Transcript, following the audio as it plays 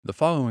The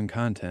following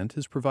content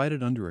is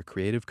provided under a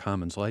Creative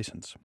Commons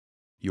license.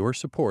 Your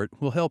support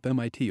will help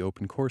MIT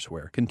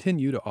OpenCourseware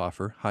continue to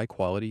offer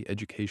high-quality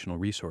educational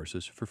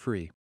resources for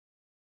free.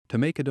 To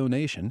make a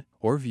donation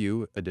or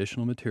view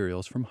additional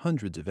materials from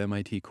hundreds of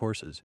MIT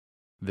courses,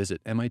 visit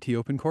MIT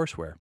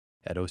OpenCourseware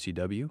at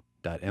ocw.mit.edu.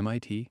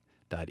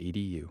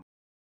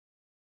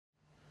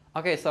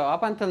 Okay, so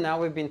up until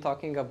now we've been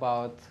talking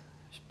about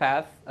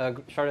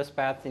shortest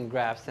paths in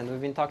graphs, and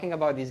we've been talking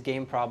about these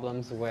game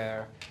problems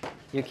where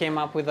you came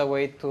up with a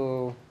way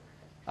to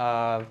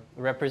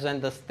represent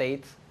the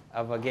state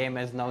of a game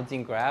as nodes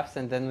in graphs,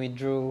 and then we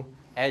drew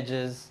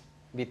edges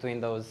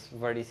between those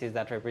vertices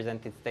that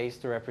represented states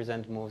to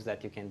represent moves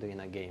that you can do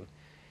in a game.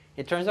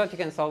 It turns out you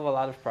can solve a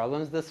lot of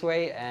problems this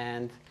way,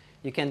 and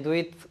you can do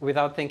it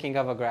without thinking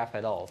of a graph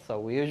at all. So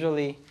we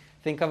usually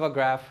think of a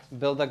graph,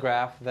 build a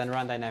graph, then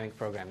run dynamic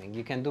programming.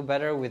 You can do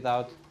better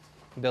without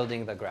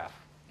building the graph.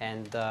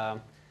 And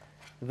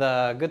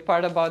the good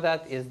part about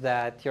that is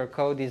that your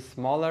code is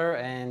smaller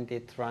and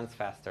it runs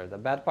faster. The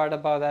bad part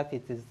about that,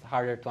 it is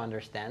harder to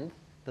understand.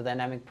 The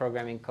dynamic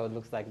programming code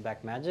looks like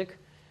black magic.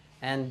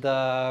 And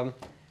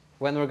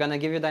when we're going to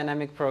give you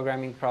dynamic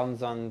programming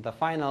problems on the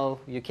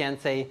final, you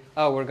can't say,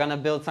 oh, we're going to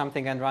build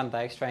something and run the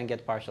extra and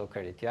get partial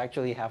credit. You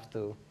actually have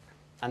to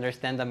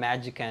understand the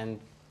magic and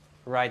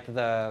write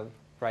the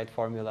right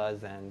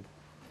formulas and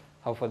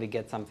hopefully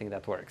get something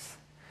that works.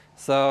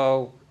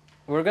 So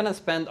we're going to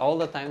spend all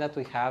the time that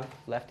we have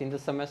left in the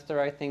semester,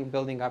 I think,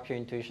 building up your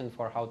intuition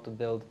for how to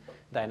build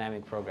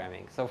dynamic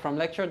programming. So from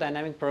lecture,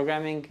 dynamic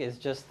programming is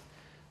just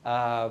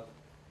a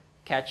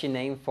catchy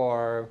name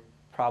for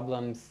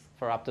problems,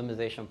 for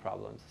optimization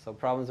problems. So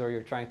problems where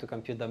you're trying to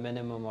compute the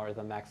minimum or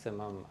the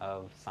maximum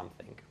of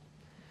something.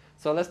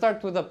 So let's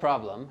start with the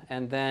problem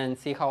and then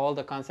see how all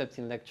the concepts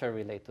in lecture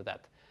relate to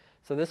that.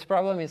 So this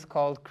problem is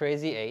called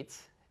Crazy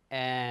Eights,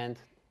 and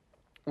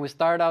we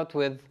start out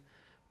with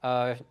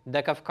a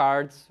deck of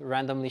cards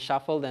randomly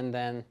shuffled, and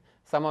then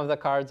some of the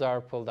cards are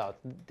pulled out.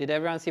 Did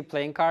everyone see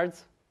playing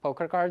cards,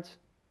 poker cards?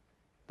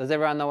 Does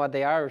everyone know what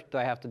they are, or do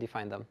I have to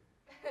define them?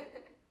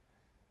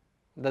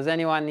 Does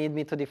anyone need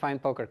me to define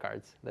poker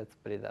cards? Let's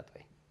put it that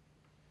way.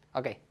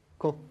 OK,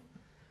 cool.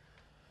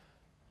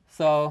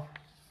 So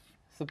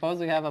suppose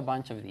we have a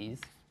bunch of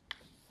these.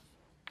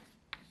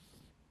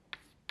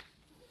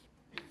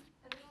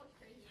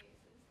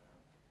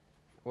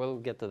 We'll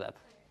get to that. Okay.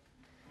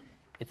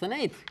 It's an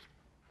 8.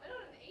 I know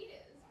what an 8 is,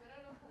 but I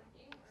don't know how the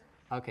game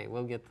works. OK,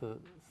 we'll get to.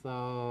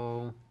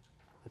 So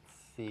let's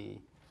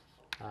see.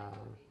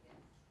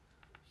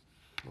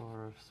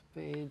 4 of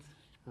spades.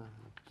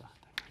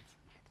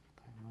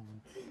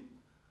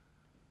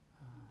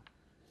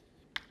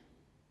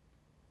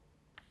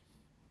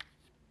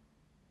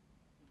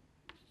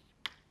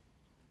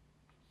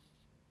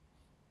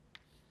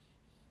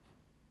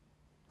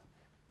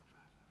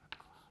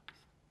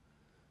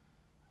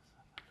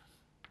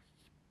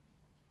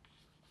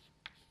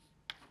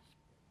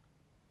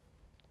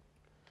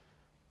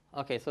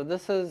 OK, so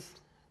this is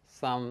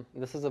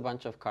a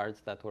bunch of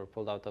cards that were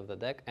pulled out of the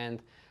deck, and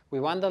we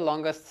want the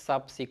longest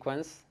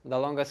subsequence, the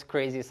longest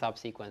crazy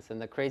subsequence. And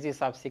the crazy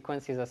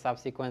subsequence is a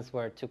subsequence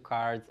where 2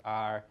 cards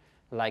are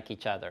like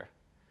each other.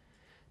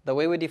 The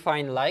way we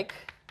define like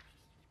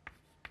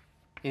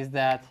is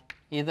that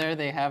either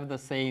they have the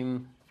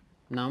same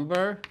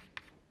number,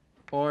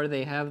 or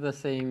they have the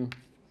same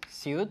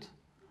suit,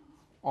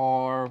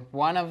 or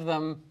one of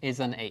them is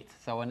an 8.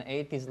 So an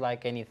 8 is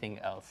like anything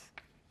else.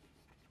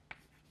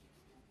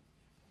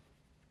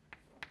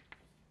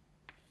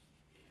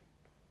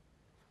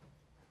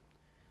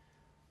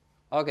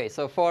 OK,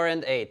 so 4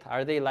 and 8,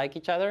 are they like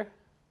each other?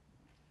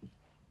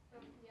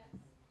 Yes.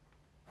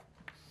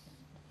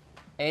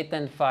 8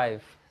 and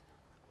 5,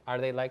 are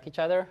they like each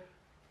other?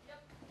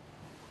 Yep.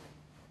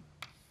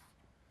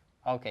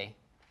 OK.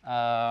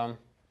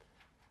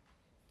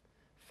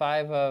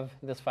 5 of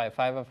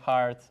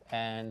hearts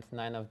and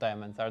 9 of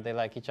diamonds, are they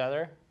like each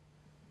other?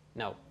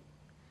 No.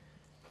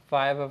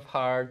 5 of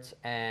hearts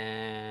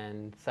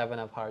and 7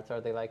 of hearts,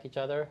 are they like each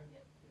other? Yep.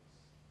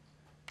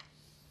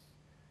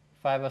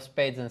 5 of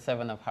spades and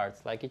 7 of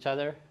hearts, like each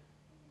other?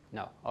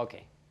 No.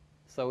 OK.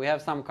 So we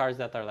have some cards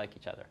that are like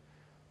each other.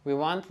 We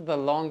want the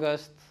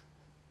longest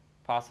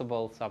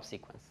possible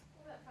subsequence.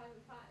 What about 5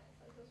 and 5?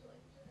 Are those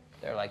like each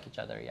other? They're like each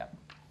other, yeah.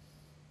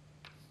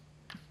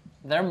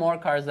 There are more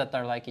cards that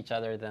are like each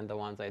other than the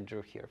ones I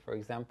drew here. For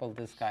example,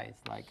 this guy is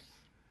like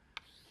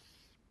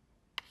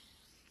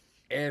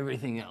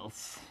everything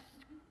else.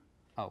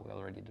 Oh, we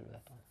already drew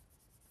that one.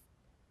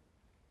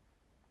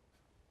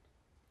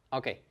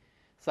 OK.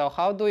 So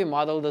how do we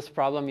model this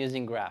problem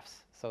using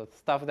graphs? So it's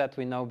stuff that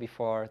we know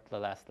before the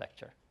last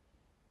lecture.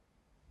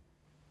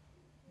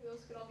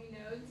 Those could all be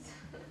nodes.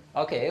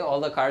 OK, all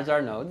the cards are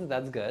nodes.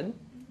 That's good.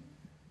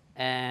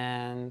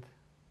 And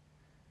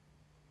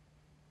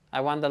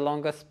I want the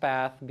longest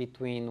path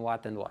between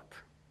what and what?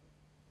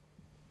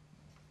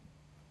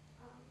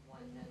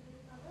 One node and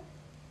another.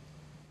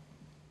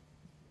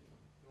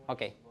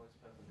 OK.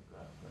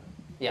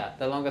 Yeah,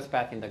 the longest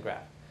path in the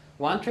graph.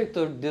 One trick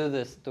to do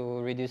this,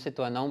 to reduce it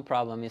to a known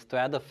problem, is to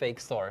add a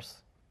fake source.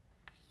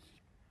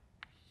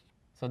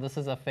 So this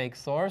is a fake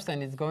source,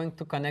 and it's going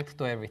to connect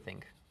to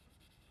everything.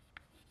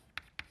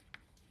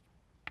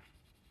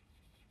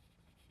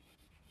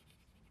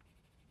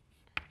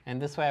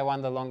 And this way I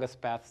want the longest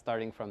path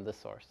starting from this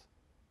source.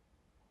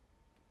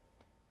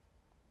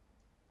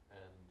 And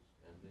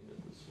ending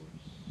at the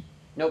source?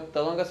 Nope,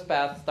 the longest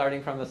path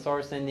starting from the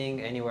source,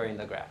 ending anywhere in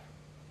the graph.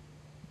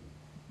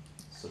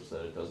 Such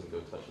that it doesn't go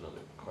touch another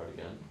card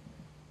again?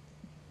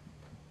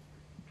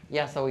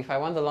 Yeah, so if I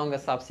want the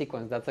longest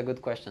subsequence, that's a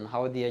good question.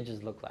 How would the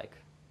edges look like?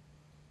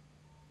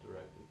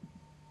 Directed.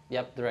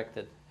 Yep,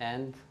 directed.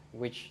 And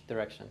which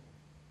direction?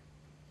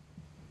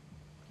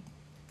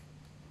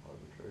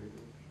 Arbitrary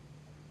direction.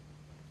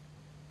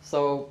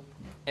 So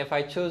if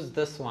I choose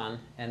this one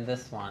and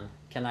this one,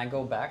 can I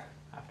go back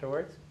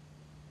afterwards?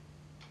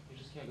 You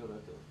just can't go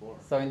back to the floor.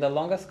 So in the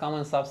longest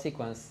common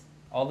subsequence,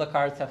 all the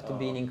cards have to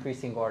be in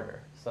increasing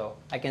order. So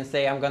I can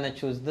say I'm going to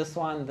choose this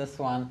one,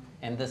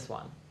 and this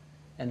one.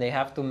 And they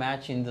have to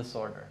match in this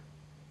order.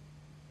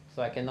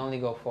 So I can only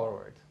go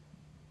forward.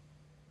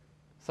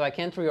 So I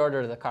can't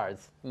reorder the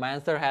cards. My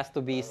answer has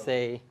to be,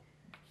 say,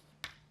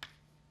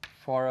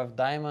 4 of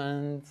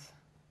diamonds,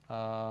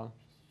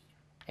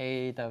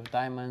 8 of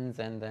diamonds,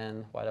 and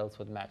then what else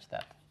would match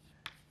that?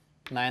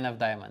 9 of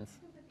diamonds.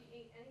 You can put the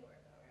 8 anywhere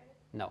though, right?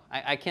 No,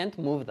 I can't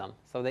move them.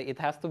 So it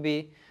has to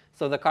be,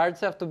 so the cards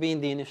have to be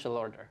in the initial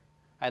order.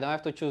 I don't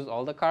have to choose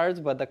all the cards,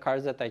 but the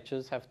cards that I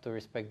choose have to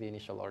respect the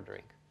initial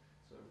ordering.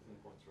 So everything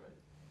points right.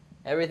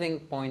 Everything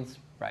points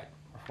right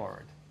or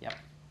forward. Yep.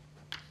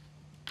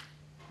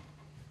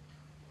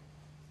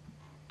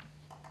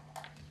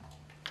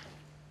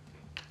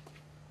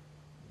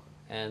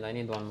 And I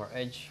need one more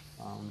edge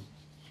from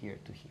here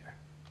to here.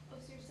 Oh,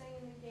 so you're saying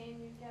in the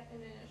game you get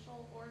an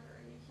initial order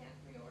and you can't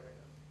reorder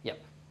them? Yep.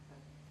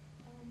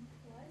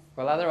 What?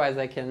 Well, otherwise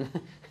I can,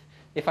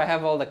 if I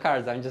have all the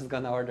cards, I'm just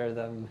going to order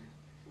them.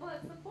 Well,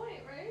 that's the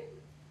point, right?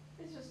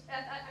 It's just,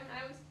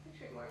 I was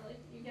picturing more like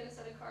you get a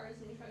set of cards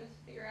and you try to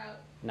figure out.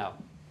 No.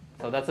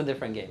 So that's a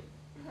different game.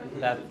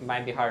 That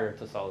might be harder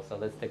to solve, so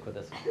let's stick with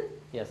this one.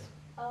 Yes?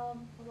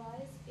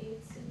 Why is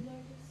 8 similar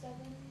to 7?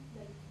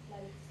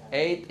 Like 7?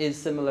 8 is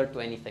similar to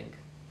anything.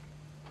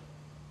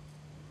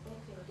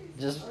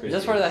 Okay.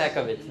 Just for the heck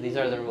of it, these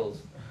are the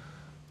rules.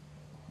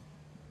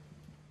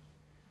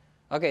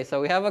 Okay,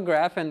 so we have a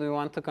graph and we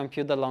want to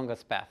compute the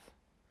longest path.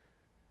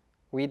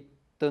 We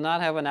do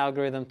not have an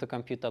algorithm to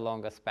compute the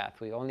longest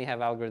path. We only have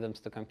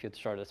algorithms to compute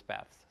shortest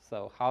paths.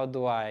 So how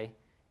do I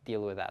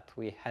deal with that?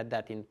 We had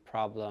that in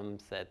problem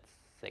set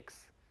 6.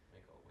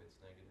 Make all weights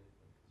negative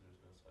because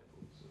there's no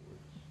cycles.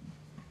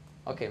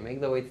 It works. Okay, make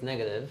the weights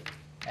negative,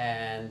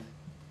 and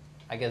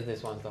I guess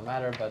these ones don't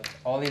matter, but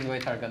all these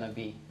weights are going to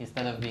be,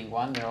 instead of being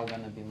 1, they're all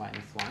going to be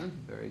 -1.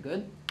 Very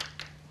good.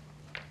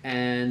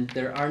 And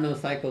there are no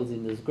cycles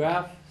in this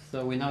graph,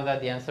 so we know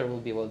that the answer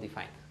will be well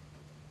defined.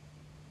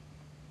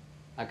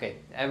 Okay,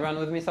 everyone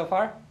with me so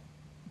far?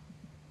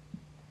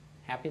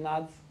 Happy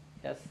nods?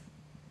 Yes?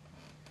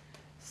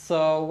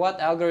 So what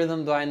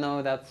algorithm do I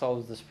know that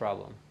solves this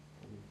problem?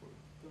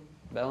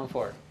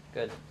 Bell-and-Ford.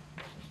 Good.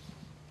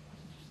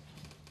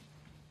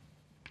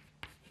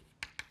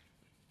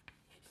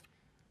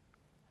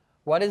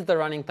 What is the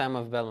running time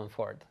of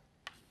Bell-and-Ford?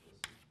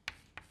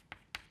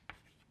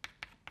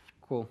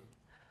 Cool.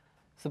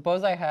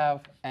 Suppose I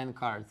have n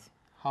cards.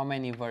 How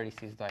many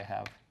vertices do I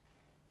have?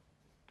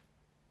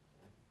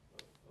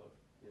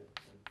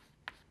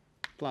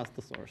 Plus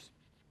the source.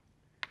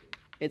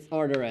 It's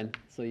order n,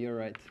 so you're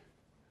right.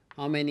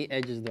 How many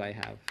edges do I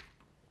have?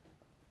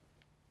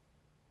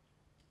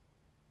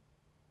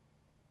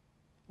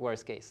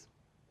 Worst case.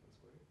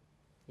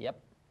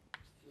 Yep.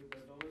 With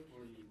that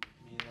Bell-and-Ford, you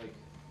mean like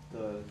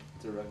the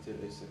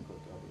directed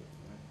acyclic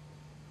algorithm, right?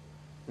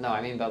 No,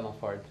 I mean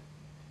Bell-and-Ford.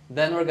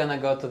 Then we're going to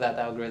go to that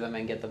algorithm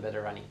and get a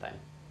better running time.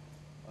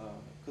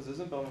 Because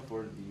isn't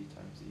Bell-and-Ford V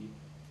times E?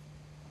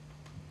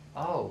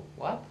 Oh,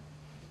 what?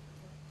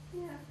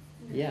 Yeah.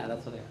 Yeah,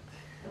 that's what I meant.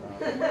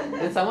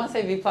 Did someone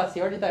say V plus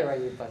E or did I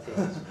write V plus E?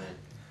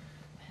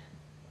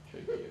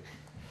 Trick you.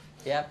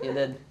 Yep, you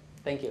did.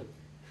 Thank you.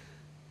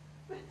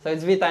 So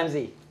it's V times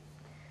E.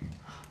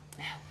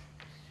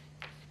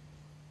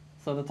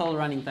 So the total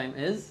running time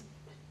is?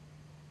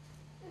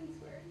 N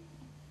squared.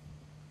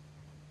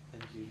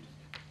 N cubed.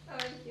 Oh,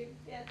 N cubed.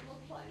 Yeah, it's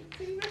multiplying.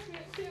 So you messed me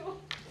up too.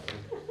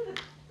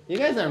 You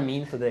guys are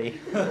mean today.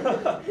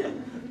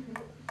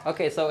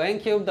 Okay, so n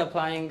cubed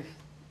applying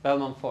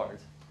Bellman-Ford.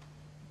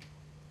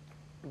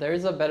 There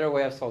is a better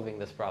way of solving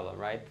this problem,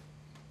 right?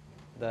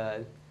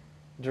 The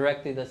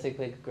directed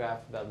acyclic graph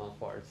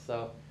Bellman-Ford.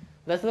 So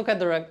let's look at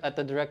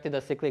the directed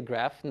acyclic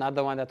graph, not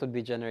the one that would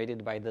be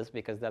generated by this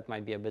because that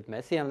might be a bit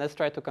messy, and let's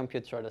try to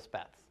compute shortest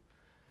paths.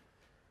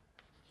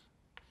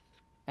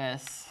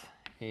 S,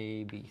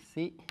 A, B,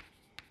 C.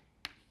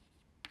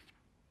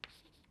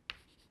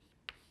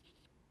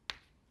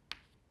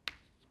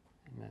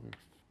 And then a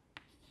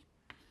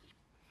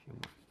few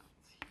more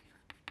notes here.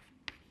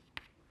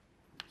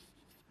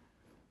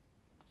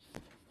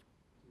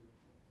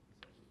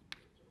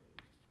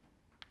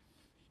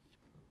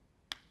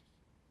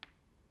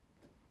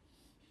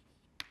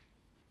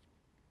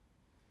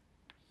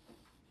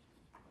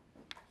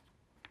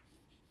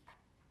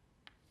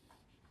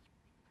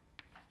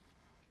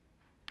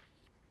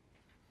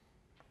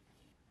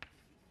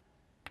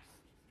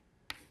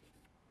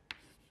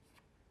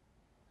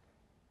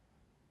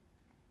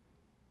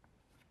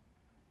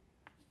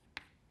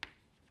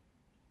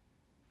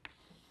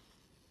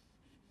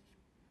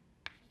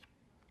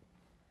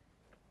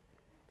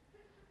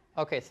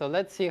 Okay, so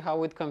let's see how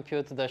we'd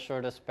compute the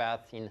shortest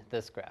path in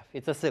this graph.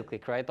 It's a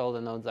cyclic, right? All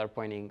the nodes are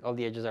pointing, all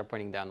the edges are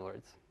pointing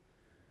downwards.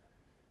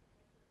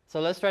 So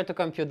let's try to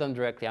compute them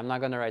directly. I'm not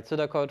going to write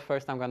pseudocode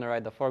first. I'm going to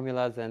write the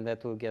formulas, and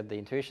that will get the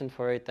intuition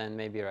for it, and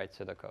maybe write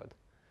pseudocode.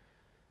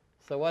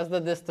 So what's the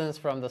distance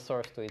from the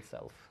source to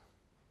itself?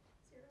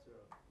 0.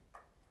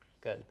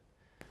 Good.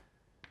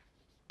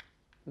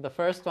 The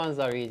first ones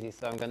are easy,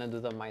 so I'm going to do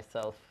them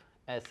myself.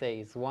 SA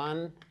is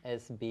 1,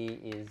 SB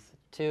is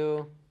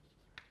 2,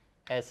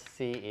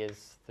 SC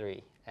is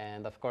 3.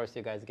 And of course,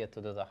 you guys get to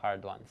do the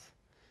hard ones.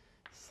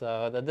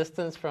 So the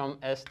distance from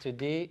S to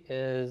D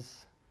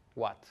is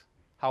what?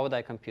 How would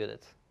I compute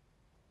it?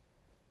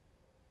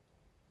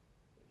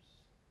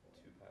 There's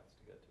 2 paths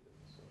to get to it.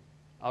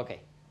 So Okay.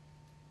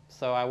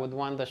 So I would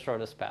want the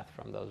shortest path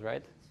from those,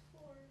 right? It's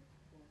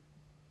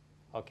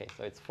 4. Okay,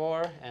 so it's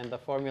 4, and the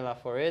formula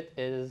for it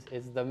is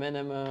it's the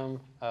minimum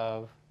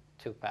of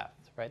 2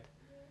 paths, right? S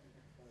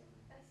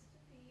to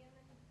B and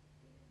then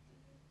B to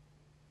D.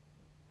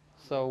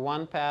 So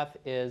one path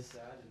is,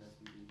 Sad and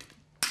SBD.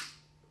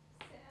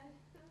 Sad.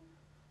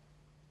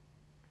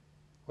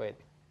 wait,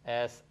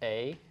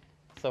 SA.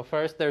 So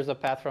first there's a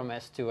path from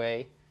S to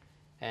A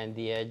and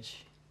the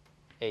edge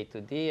A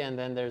to D, and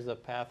then there's a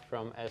path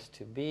from S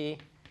to B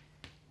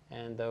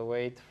and the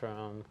weight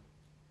from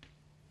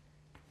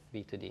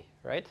B to D,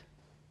 right?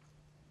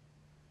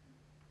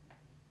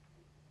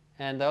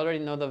 And I already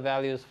know the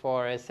values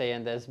for SA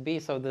and SB,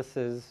 so this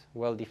is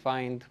well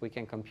defined. We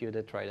can compute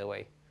it right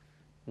away.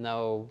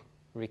 No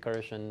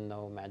recursion,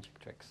 no magic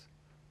tricks.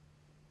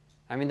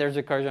 I mean, there's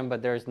recursion,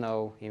 but there's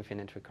no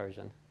infinite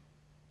recursion.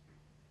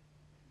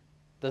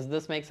 Does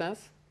this make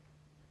sense?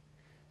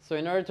 So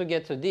in order to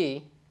get to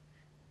D,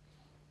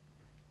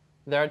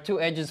 there are 2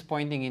 edges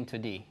pointing into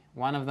D.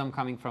 One of them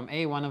coming from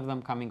A, one of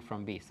them coming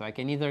from B. So I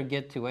can either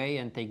get to A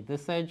and take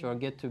this edge, or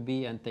get to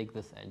B and take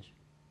this edge.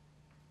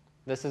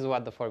 This is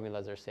what the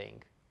formulas are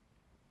saying.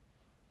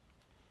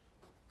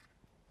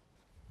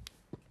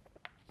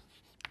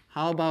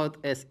 How about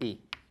SE?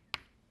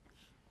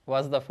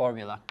 What's the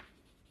formula?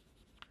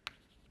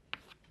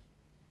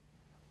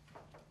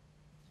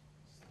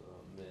 it's the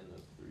min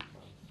of 3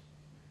 times.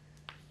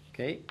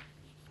 Okay.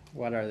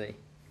 What are they?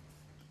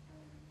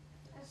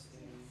 S,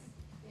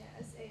 yeah,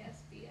 S, A,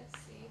 S, B, S,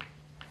 C.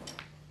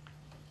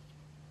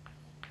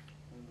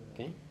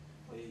 Okay.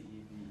 A, E, B, E,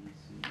 C.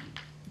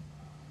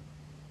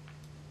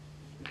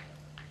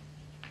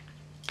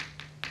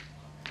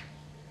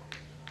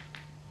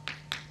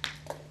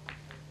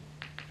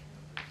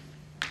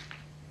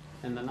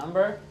 And the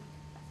number?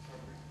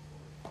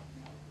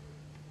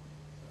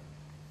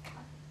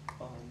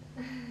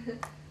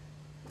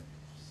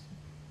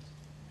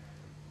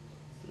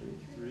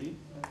 Three,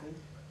 I think.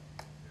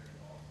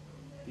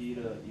 B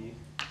to E.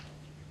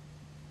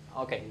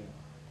 Okay.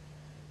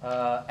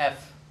 Yeah.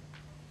 F.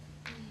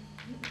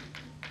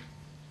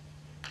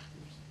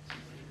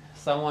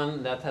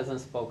 Someone that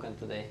hasn't spoken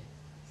today,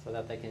 so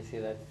that I can see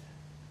that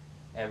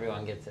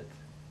everyone gets it.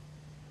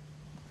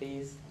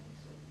 Please.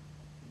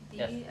 D,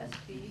 Yes. S,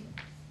 B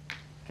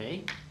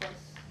Okay. plus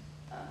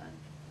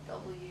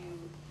W,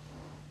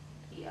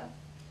 E, F,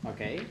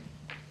 Okay.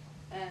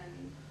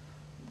 and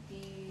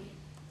D,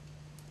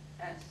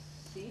 S,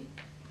 C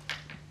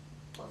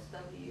plus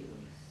W,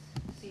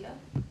 C, F,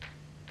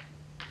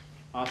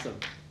 Awesome.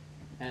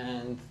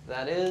 And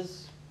that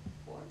is,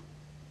 4.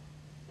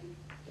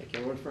 take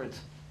your word for it.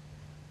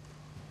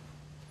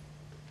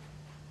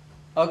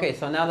 Okay,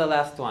 so now the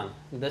last one,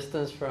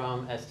 distance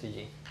from S to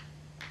G.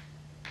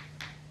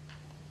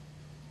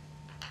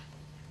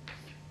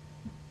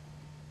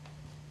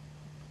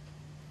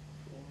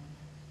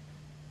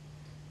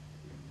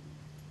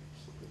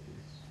 Just look at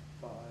these.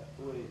 5.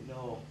 Wait,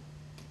 no.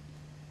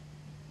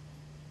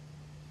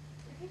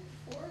 I think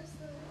 4 is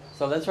the.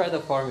 So let's write the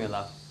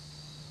formula.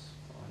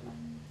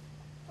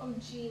 5. Oh,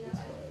 G, not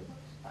F.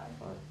 5.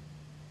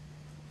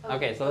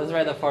 Okay, so let's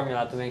write the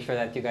formula to make sure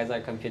that you guys are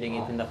computing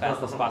it in the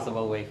fastest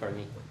possible way for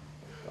me.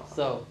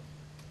 So,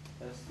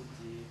 S to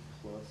D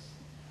plus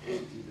D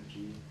to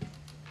G.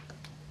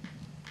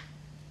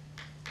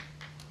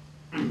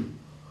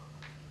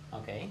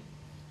 okay.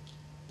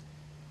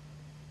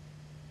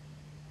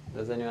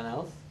 Does anyone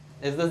else?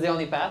 Is this the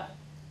only path?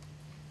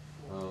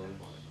 There's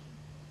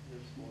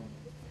one.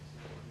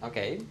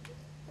 Okay.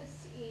 S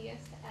to E,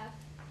 S to F.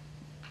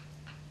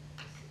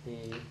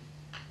 C,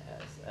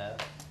 S, F.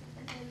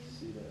 And then.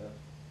 C to F.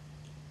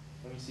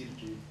 Let me C to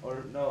G.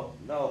 Or no,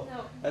 no.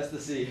 No. S to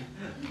C.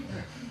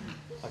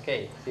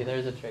 Okay, see,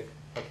 there's a trick.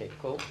 Okay,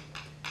 cool.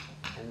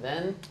 And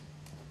then,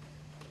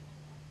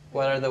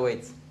 what are the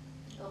weights?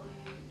 W,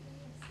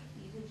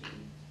 E to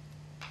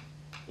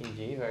G, E,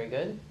 G, very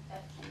good.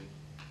 F, G,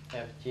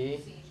 F, G,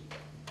 C, G.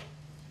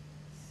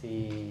 C,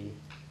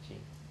 G.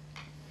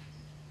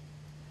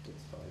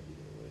 It's 5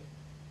 either way.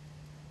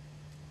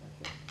 I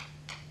think.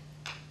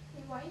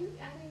 Hey, why are you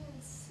adding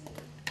in C?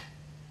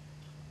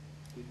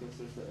 Because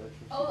there's the edge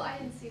for Oh, C. I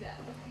didn't see that.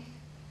 Okay.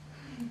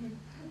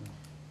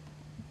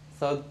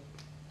 So,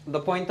 the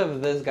point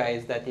of this guy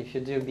is that if you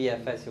do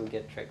BFS, you'll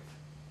get tricked.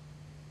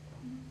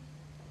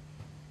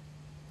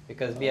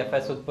 because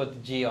BFS would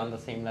put G on the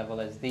same level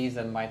as these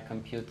and might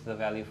compute the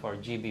value for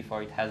G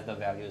before it has the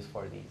values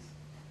for these.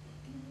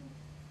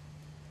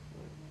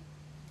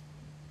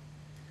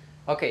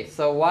 Okay,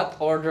 so what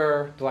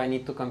order do I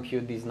need to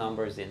compute these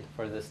numbers in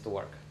for this to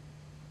work?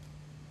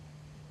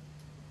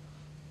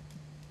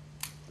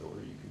 The order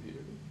you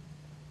computed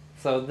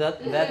it. So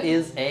that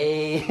is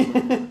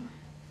a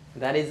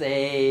that is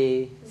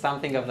a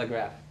something of the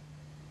graph.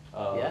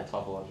 Yeah?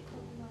 Topological.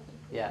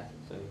 Yeah,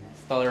 So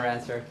stole her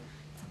answer.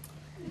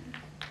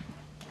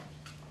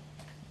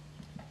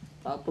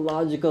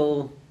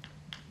 Topological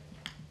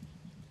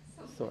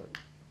sort.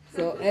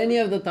 So any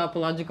of the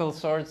topological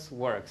sorts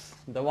works.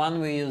 The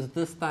one we use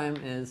this time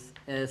is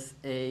S,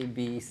 A,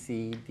 B,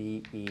 C,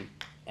 D, E,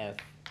 F,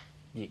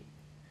 G.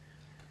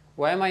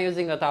 Why am I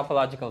using a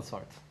topological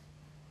sort?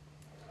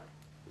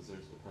 because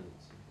there's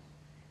dependency.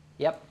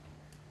 Yep.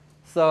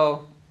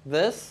 So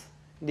this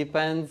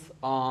depends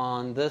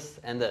on this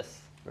and this,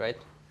 right?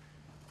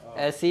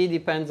 SE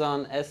depends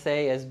on SA,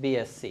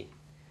 SB, SC.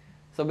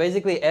 So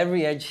basically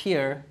every edge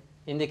here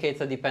indicates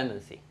a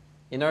dependency.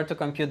 In order to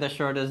compute the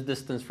shortest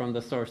distance from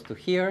the source to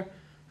here,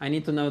 I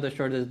need to know the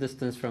shortest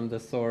distance from the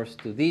source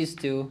to these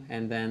two,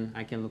 and then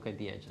I can look at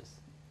the edges.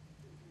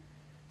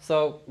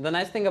 So the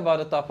nice thing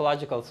about a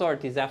topological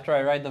sort is after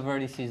I write the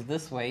vertices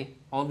this way,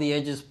 all the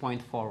edges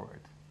point forward.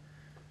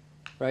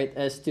 Right?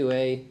 S to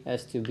A,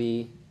 S to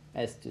B,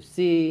 S to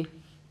C,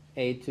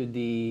 A to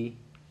D,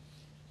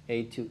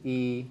 A to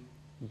E,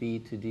 B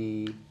to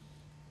D,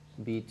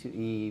 B to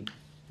E,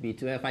 B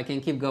to F. I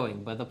can keep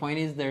going, but the point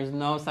is there's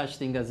no such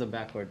thing as a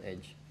backward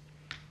edge.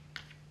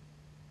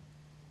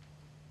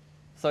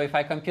 So if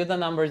I compute the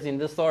numbers in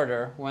this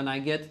order, when I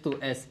get to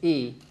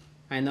SE,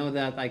 I know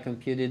that I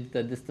computed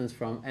the distance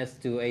from S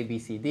to A, B,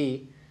 C,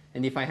 D.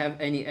 And if I have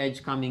any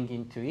edge coming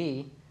into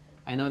E,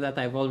 I know that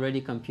I've already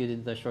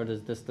computed the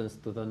shortest distance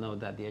to the node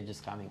that the edge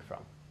is coming from.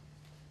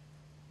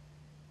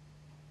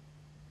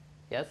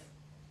 Yes?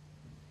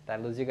 Did I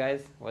lose you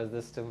guys? Was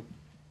this too?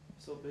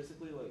 So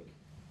basically, like,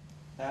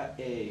 at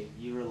A,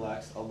 you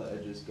relax all the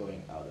edges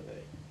going out of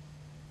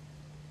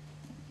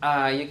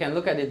A. You can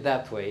look at it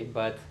that way,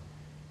 but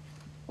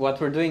what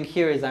we're doing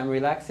here is I'm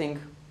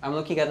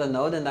looking at a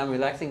node and I'm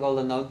relaxing all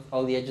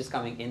the edges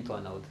coming into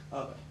a node.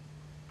 Okay.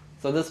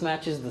 So this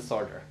matches this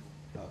order.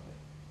 Okay.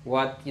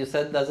 What you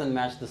said doesn't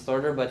match this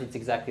order, but it's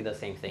exactly the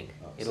same thing.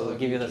 Oh, It'll so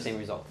give you the just- same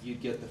result.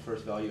 You'd get the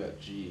first value at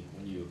G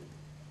when you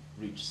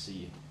reach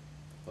C,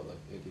 but like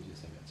it gives you the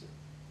same answer.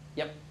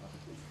 Yep.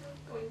 Instead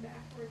of going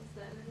backwards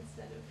then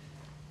instead of.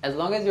 As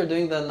long as you're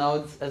doing the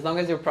nodes, as long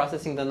as you're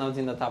processing the nodes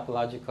in the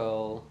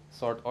topological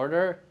sort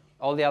order,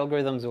 all the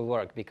algorithms will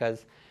work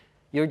because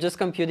you're just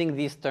computing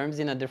these terms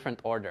in a different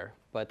order.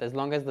 But as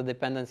long as the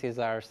dependencies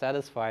are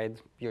satisfied,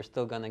 you're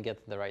still going to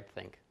get the right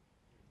thing.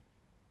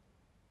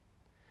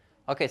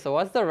 Okay, so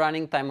what's the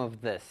running time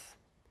of this?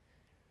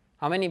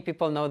 How many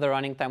people know the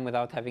running time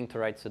without having to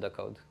write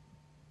pseudocode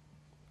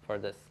for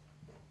this?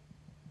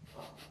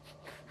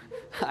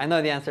 I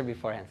know the answer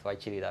beforehand, so I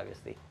cheated,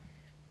 obviously.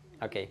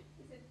 Okay, Is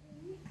it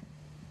B?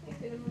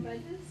 Like the number of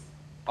edges?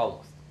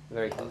 almost.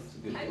 Very close. That's a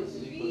good I plus was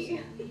Z B. plus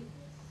E.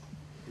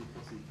 B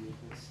plus E, B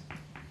plus.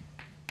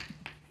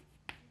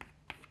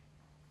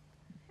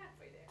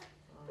 Halfway there.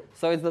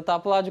 So it's the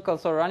topological,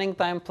 so running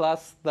time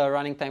plus the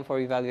running time for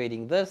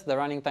evaluating this. The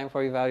running time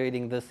for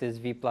evaluating this is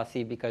V plus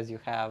E because you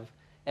have,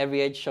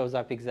 every edge shows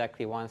up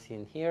exactly once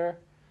in here.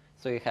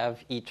 So you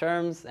have E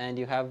terms and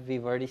you have V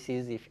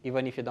vertices.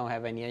 Even if you don't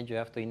have any edge, you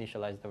have to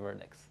initialize the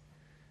vertex.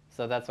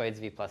 So that's why it's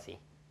V plus E.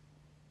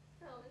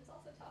 Oh, it's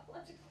also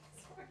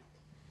topological sort.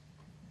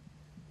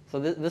 So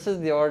this is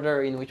the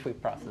order in which we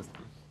process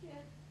them. Yeah.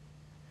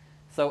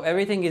 So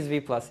everything is V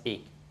plus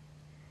E.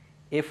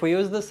 If we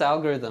use this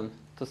algorithm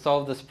to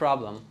solve this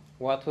problem,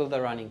 what will the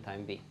running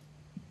time be?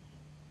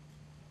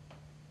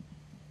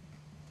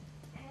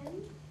 N?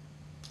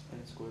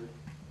 N squared.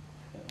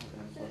 N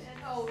plus.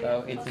 Oh,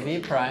 So yeah. it's V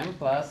prime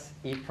plus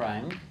E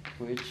prime,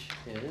 which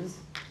is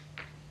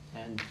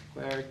n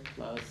squared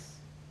plus,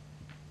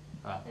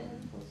 N. Plus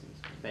N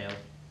squared. failed,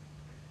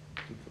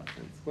 E plus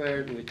n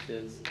squared, which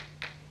is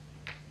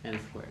n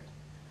squared.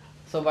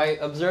 So by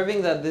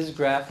observing that this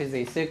graph is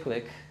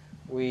acyclic,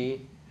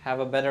 we have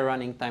a better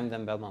running time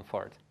than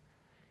Bellman-Ford.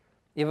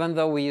 Even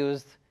though we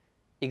used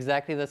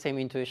exactly the same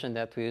intuition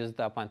that we used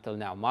up until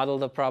now. Model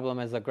the problem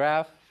as a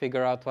graph,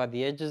 figure out what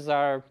the edges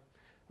are,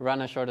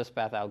 run a shortest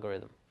path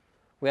algorithm.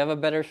 We have a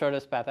better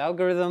shortest path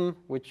algorithm,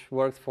 which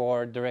works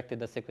for directed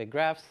acyclic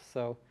graphs,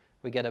 so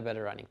we get a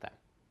better running time.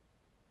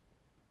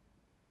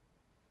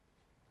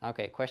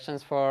 Okay,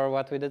 questions for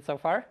what we did so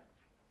far?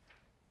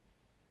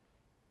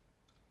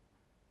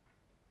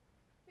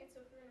 Wait, so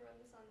if we're going to run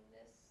this on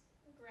this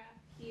graph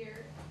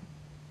here,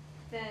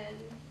 then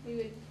we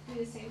would do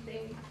the same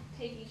thing,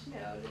 take each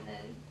node and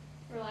then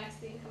relax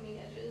the incoming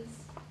edges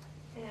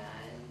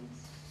and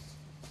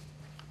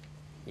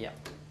Yeah.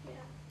 yeah.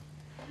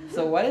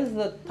 So what is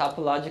the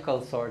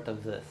topological sort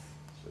of this?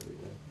 So we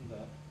did.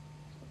 That.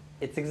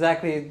 It's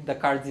exactly the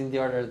cards in the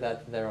order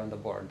that they're on the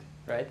board,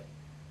 right?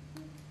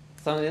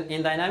 So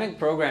in dynamic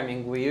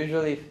programming, we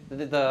usually,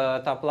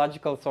 the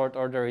topological sort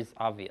order is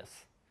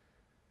obvious.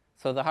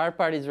 So the hard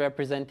part is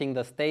representing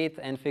the state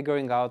and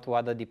figuring out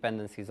what the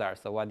dependencies are,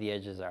 so what the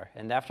edges are.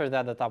 And after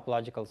that, the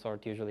topological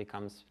sort usually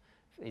comes,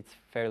 it's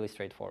fairly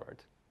straightforward.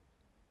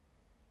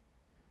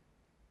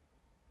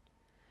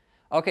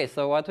 Okay,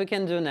 so what we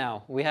can do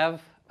now, we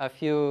have a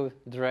few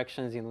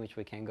directions in which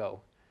we can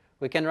go.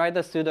 We can write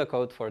the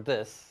pseudocode for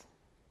this.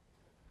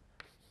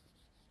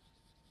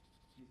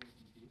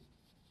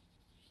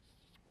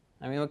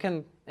 I mean, we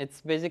can,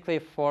 it's basically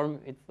form,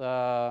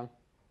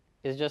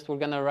 it's just we're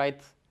going to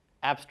write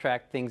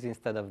abstract things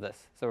instead of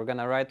this. So we're going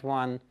to write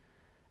one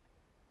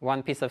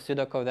piece of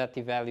pseudocode that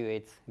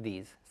evaluates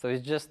these. So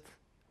it's just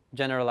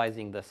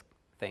generalizing this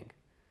thing.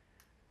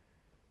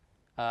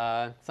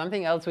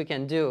 Something else we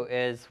can do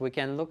is we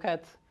can look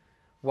at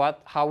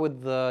how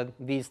would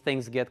these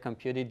things get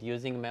computed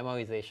using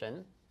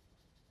memoization.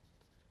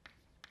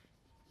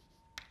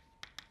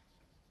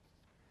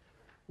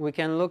 We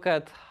can look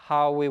at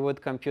how we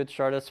would compute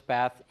shortest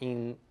paths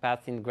in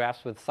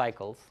graphs with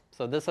cycles.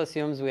 So this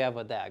assumes we have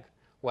a DAG.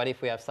 What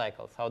if we have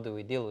cycles? How do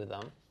we deal with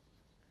them?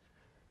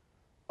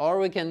 Or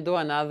we can do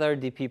another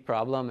DP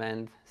problem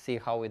and see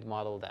how we'd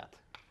model that.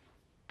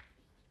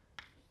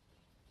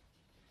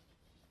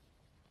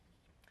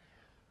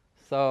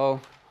 So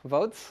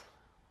votes,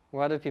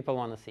 what do people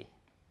want to see?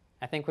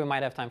 I think we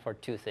might have time for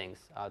 2 things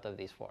out of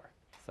these 4.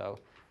 So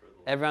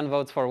everyone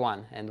votes for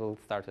 1, and we'll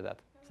start with that.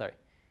 Sorry.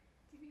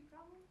 DP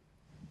problem?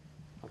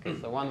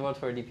 Okay, so 1 vote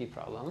for DP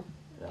problem.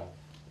 Yeah.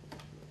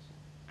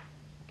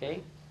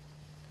 Okay.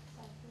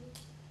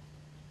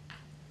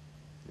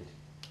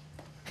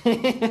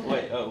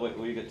 Wait,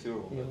 will you get 2 or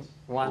 1 votes?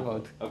 1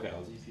 vote. Okay,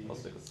 I'll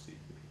stick with C.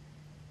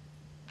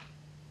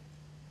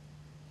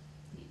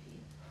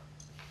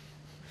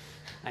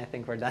 I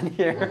think we're done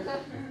here.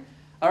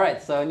 All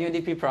right, so new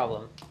DP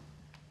problem.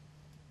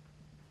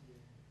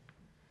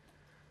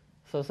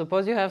 So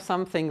suppose you have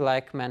something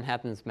like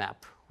Manhattan's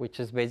map, which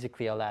is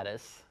basically a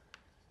lattice.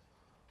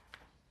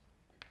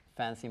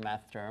 Fancy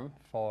math term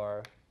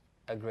for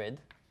a grid.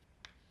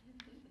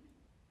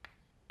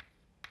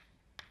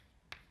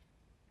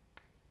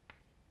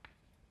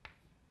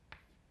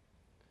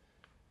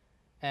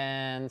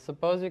 And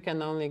suppose you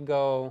can only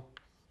go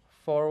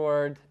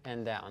forward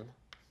and down.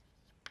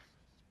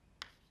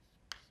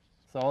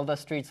 So all the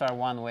streets are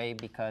one way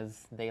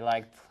because they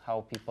liked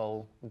how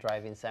people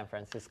drive in San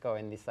Francisco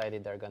and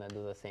decided they're going to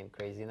do the same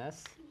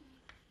craziness.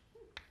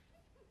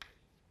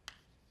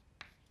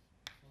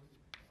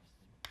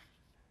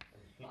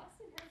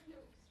 Boston has no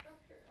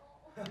structure at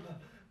all. That's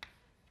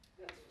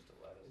just a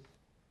lattice.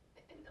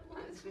 And the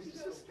lattice has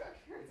no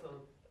structure.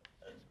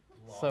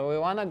 So we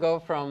want to go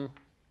from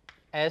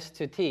S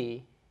to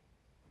T,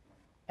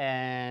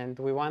 and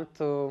we want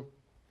to,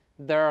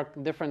 there are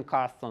different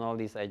costs on all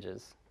these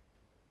edges.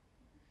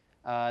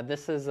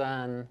 This is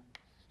an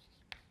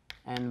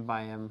n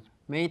by m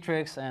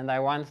matrix, and I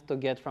want to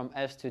get from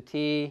S to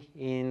T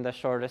in the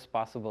shortest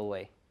possible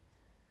way.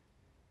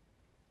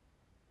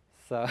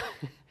 So,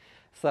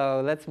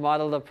 so let's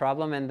model the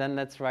problem, and then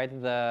let's do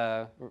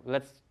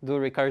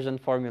recursion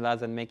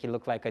formulas and make it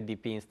look like a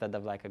DP instead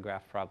of like a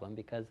graph problem,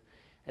 because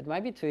it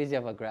might be too easy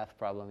of a graph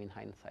problem in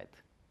hindsight.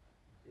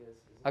 Yes.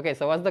 Okay,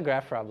 so what's the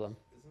graph problem?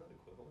 Isn't that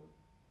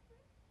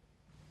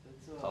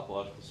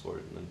equivalent? Topological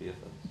sort and then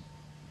BFS.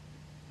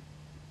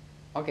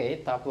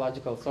 Okay,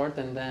 topological sort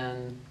and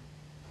then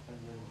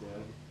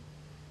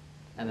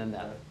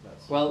that.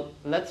 Well,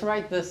 let's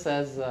write this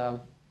as,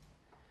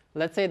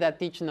 let's say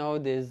that each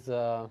node is,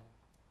 so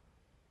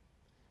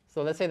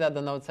let's say that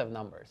the nodes have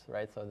numbers,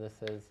 right? So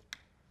this is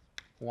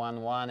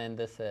 1, 1, and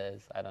this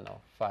is, I don't know,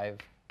 5,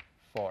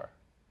 4.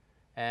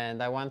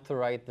 And I want to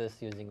write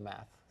this using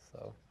math.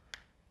 So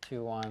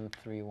 2, 1,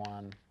 3,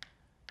 1,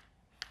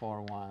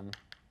 4, 1,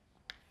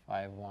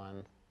 5,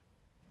 1,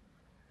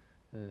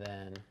 and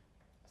then,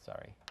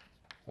 sorry,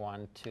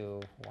 1,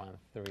 2, 1,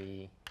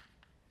 3,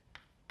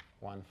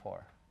 1,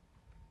 4.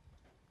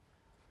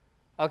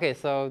 Okay,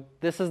 so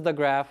this is the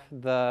graph.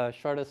 The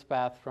shortest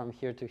path from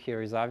here to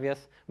here is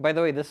obvious. By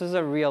the way, this is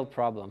a real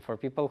problem for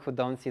people who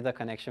don't see the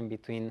connection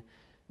between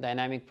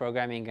dynamic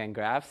programming and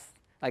graphs.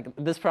 Like,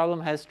 this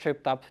problem has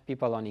tripped up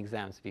people on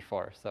exams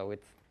before, so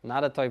it's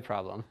not a toy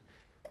problem.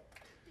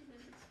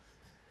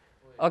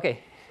 Okay.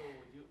 So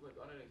would you, like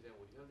on an exam,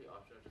 would you have the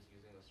option of just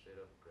using a straight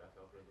up graph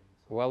algorithm?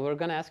 Well, we're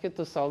going to ask you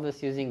to solve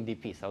this using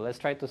DP. So let's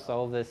try to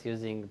solve this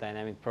using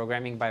dynamic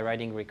programming by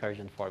writing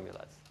recursion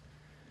formulas.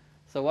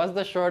 So what's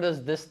the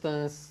shortest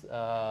distance,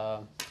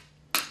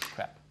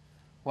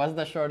 what's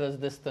the shortest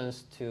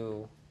distance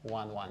to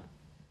 1, 1?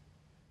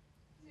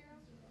 0.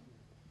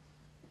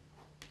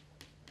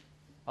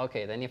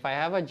 Okay, then if I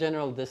have a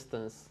general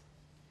distance,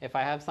 if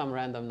I have some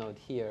random node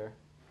here,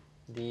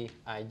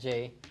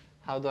 dij,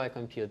 how do I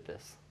compute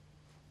this?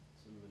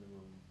 It's a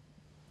minimum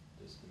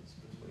distance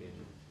between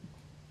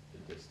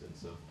the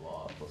distance of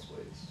blah plus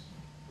weights.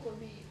 Would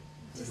be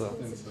So-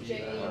 distance of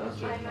j,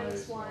 I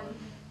minus 1.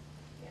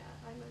 Yeah,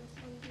 I minus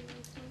 1, j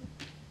minus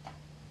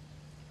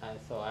 1.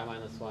 So I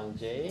minus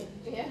 1j.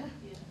 Yeah.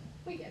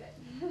 We get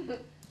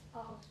it.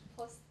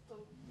 Plus the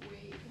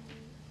weight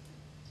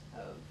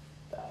of,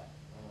 That.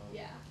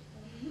 yeah.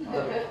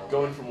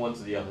 Going from one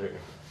to the other.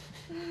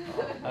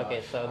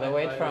 Okay, so the I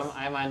weight from minus-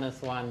 I minus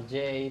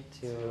 1j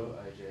to To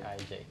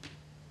ij. ij.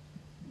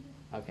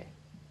 Okay.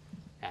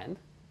 And?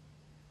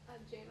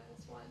 J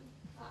minus 1,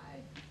 I,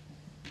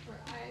 or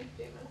I,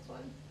 J minus 1.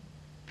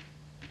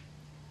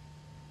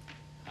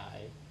 I,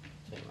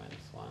 j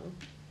minus 1.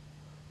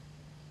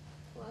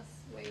 Plus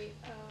weight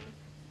of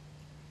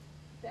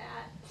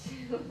that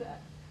to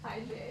that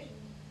ij.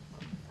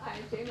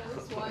 Ij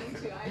minus 1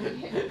 to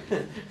ij.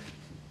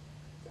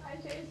 So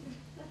ij is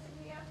messing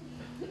me up.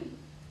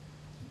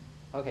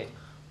 Okay.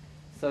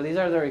 So these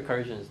are the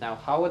recursions. Now,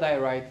 how would I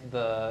write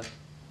the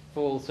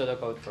full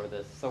pseudocode for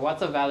this? So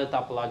what's a valid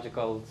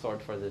topological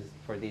sort for this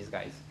for these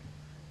guys?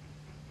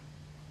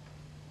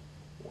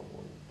 1,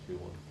 1, 2,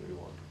 1, 3,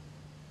 1.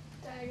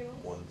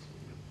 Diagonals. 1, 2.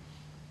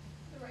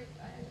 The right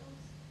diagonals.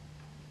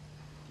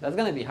 That's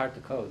going to be hard to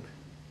code.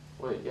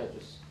 Wait, yeah,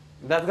 just.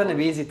 That's going to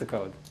be easy to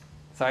code.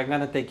 So I'm going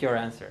to take your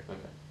answer. Okay.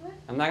 What?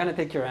 I'm not going to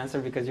take your answer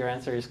because your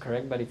answer is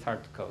correct, but it's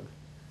hard to code.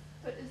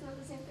 But isn't that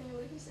the same thing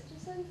what you just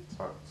said? It's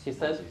hard. She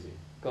That's said, easy.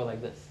 go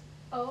like this.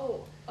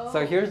 Oh.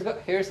 So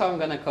here's how I'm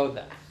going to code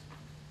that.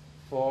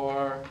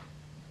 For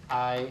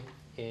I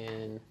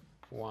in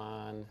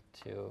 1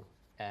 to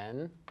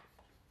n,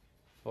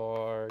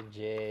 for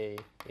j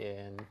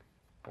in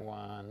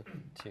 1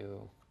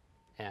 to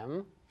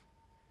m.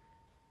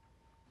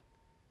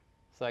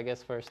 So I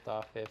guess first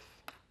off,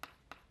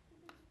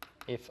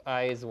 if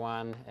I is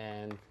 1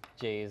 and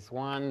j is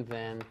 1,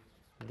 then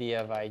d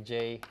of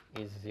ij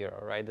is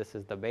 0, right? This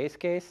is the base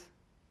case.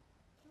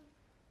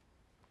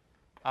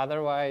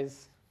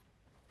 Otherwise,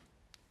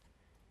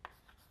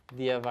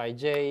 d of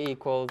ij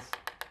equals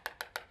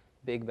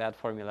big bad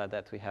formula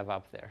that we have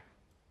up there.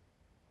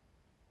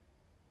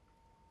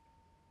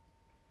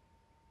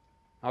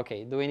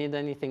 Okay, do we need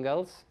anything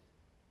else?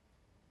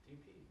 DP.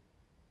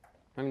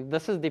 I mean,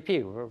 this is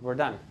DP. We're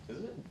done.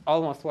 Is it?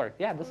 Almost worked.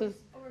 Yeah, this is.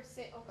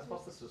 I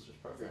thought this was just It's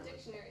a programming.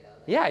 dictionary though.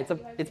 Yeah, You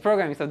have it's to-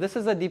 programming. So this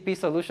is a DP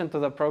solution to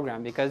the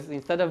program because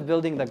instead of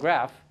building the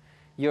graph,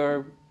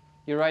 you're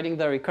writing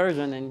the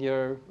recursion and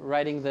you're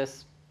writing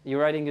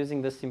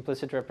using this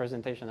implicit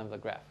representation of the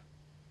graph.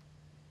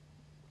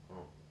 Oh.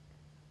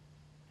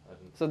 I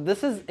didn't. So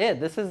this is it.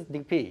 This is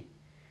DP.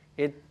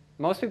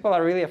 Most people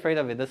are really afraid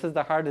of it. This is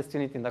the hardest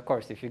unit in the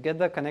course. If you get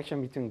the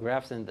connection between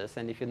graphs and this,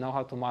 and if you know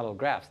how to model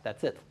graphs,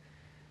 that's it.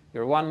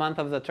 You're 1 month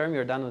of the term,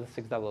 you're done with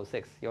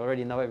 6006. You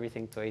already know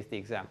everything to ace the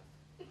exam.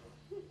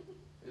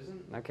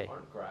 Okay.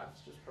 Aren't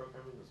graphs just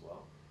programming as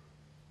well?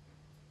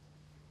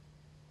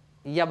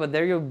 Yeah, but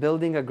there you're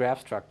building a graph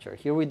structure.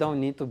 Here we don't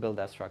need to build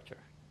that structure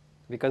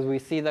because we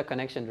see the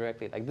connection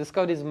directly. Like this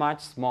code is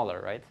much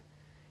smaller, right?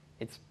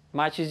 It's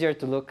much easier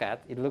to look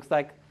at. It looks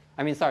like,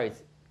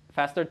 it's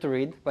faster to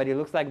read, but it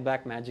looks like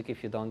black magic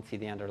if you don't see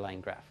the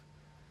underlying graph.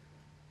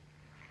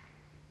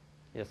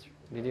 Yes,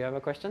 did you have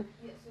a question?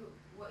 Yeah, so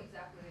what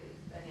exactly is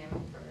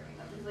dynamic programming?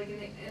 Because like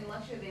in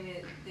lecture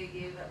they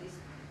gave at least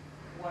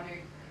 1 or 2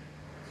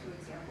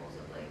 examples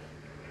of like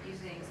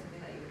using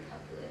something that you would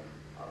calculate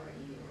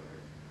already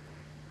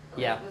or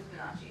Yeah. like with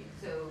Fibonacci.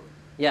 So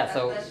Yeah,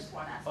 that's just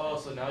one aspect. Oh,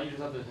 so now you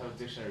just have to have a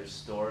dictionary to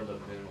store the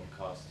minimum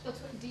cost.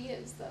 That's what D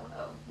is though.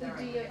 Oh, The never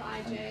D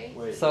mind. of ij.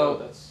 Wait, So- no,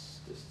 that's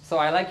just. So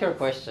I like your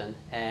question,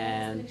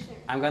 and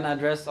dictionary. I'm going to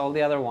address all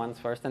the other ones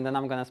first, and then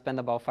I'm going to spend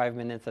about 5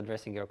 minutes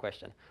addressing your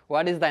question.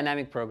 What is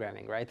dynamic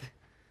programming, right?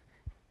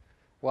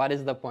 What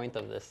is the point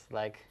of this?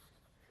 Like,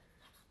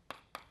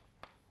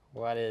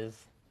 what is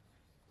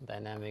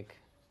dynamic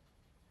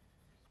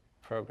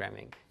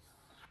programming?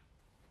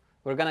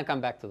 We're going to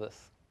come back to this.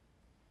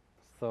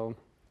 So,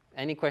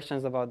 any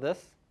questions about this?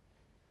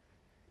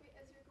 Wait,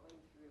 as you're going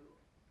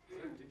through.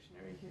 Is there a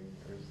dictionary here,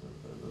 or is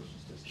are those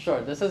just distances?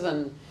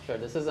 Sure,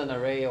 this is an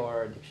array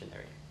or a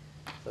dictionary.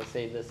 So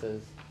say this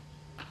is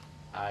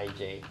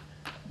ij.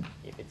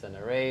 If it's an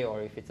array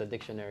or if it's a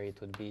dictionary, it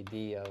would be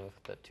d of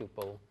the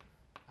tuple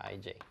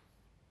ij.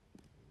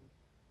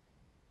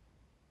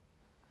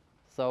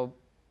 So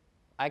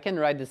I can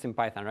write this in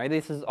Python, right?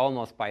 This is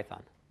almost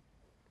Python.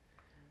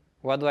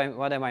 What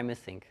am I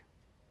missing?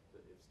 The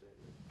if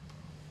statement.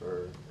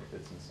 For if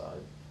it's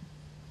inside.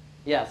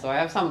 Yeah, so I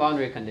have some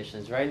boundary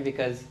conditions, right?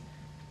 Because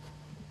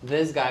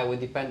this guy would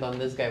depend on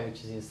this guy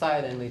which is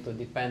inside, and it would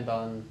depend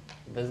on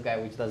this guy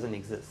which doesn't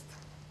exist.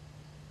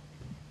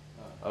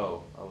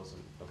 Oh, I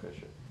wasn't. Okay,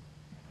 sure.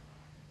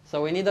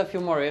 So we need a few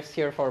more ifs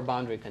here for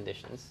boundary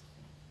conditions.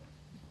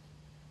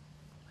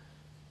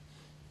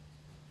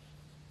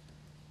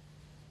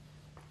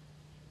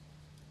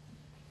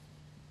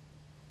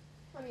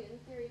 I mean, in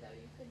theory though,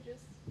 you could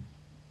just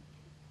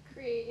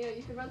create,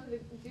 you could run through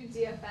do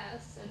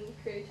DFS and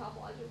create a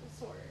topological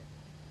sort,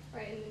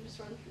 right? And then just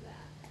run through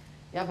that.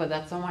 Yeah, but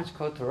that's so much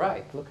code to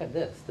write. Look at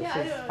this. This Yeah,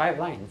 I is know. 5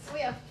 lines. Oh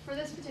yeah, for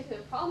this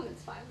particular problem,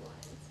 it's 5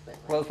 lines. But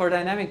like, Well, for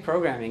dynamic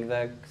programming,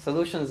 the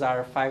solutions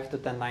are 5 to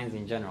 10 lines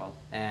in general.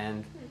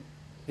 And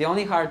the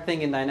only hard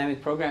thing in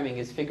dynamic programming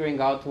is figuring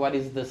out what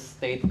is the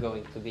state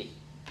going to be.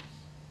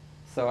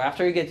 So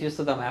after you get used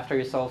to them, after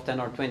you solve 10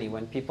 or 20,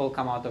 when people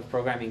come out of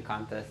programming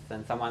contests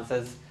and someone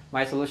says,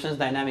 my solution is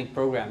dynamic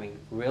programming.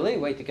 Really?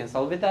 Wait, you can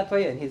solve it that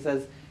way? And he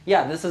says,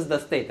 yeah, this is the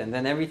state. And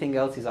then everything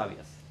else is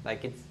obvious.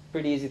 Like, it's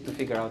pretty easy to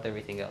figure out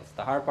everything else.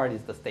 The hard part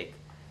is the state.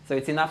 So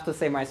it's enough to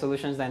say my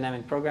solution is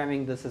dynamic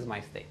programming. This is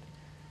my state.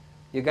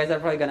 You guys are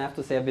probably going to have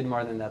to say a bit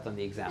more than that on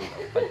the exam,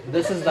 though. But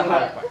this is the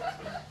hard part.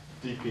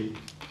 DP.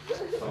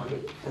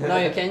 No,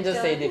 you can't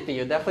just say DP.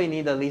 You definitely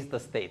need at least the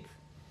state.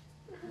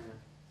 That's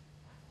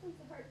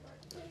the hard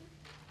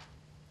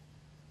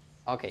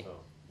part. Okay.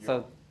 So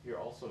So you're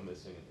also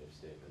missing an if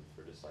statement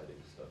for deciding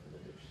stuff in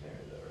the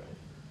dictionary, though, right?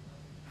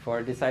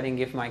 for deciding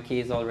if my key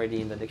is already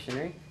in the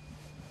dictionary?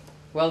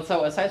 Well,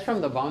 so aside from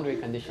the boundary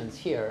conditions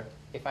here,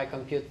 if I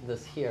compute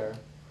this here,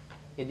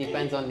 it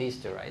depends on these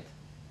two, right?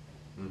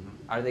 Mm-hmm.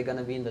 Are they going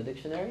to be in the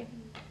dictionary?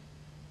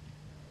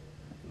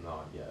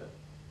 Not yet.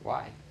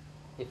 Why?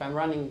 If I'm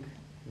running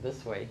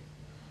this way,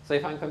 so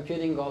if I'm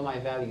computing all my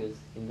values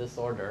in this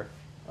order,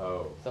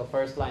 Oh. so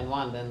first line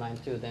 1, then line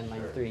 2, then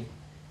line Sure. 3,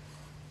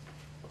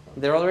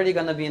 they're already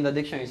going to be in the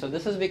dictionary. So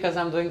this is because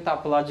I'm doing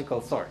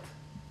topological sort.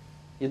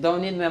 You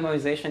don't need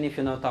memorization if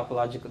you know the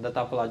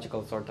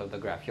topological sort of the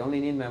graph. You only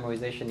need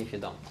memorization if you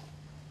don't.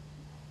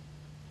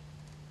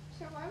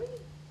 So why are we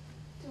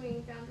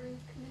doing boundary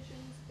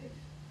conditions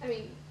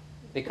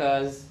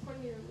Because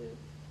according to your loop,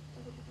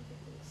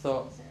 it's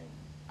So- necessary.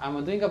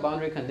 I'm doing a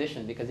boundary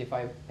condition because if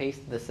I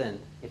paste this in,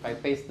 if I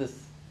paste this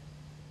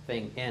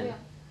thing in, Yeah.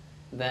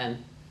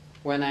 then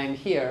when I'm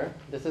here,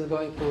 this is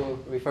going to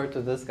refer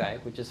to this guy,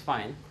 which is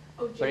fine.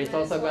 Oh, But it's J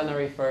also minus going to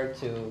one. refer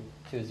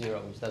to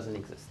 0, which doesn't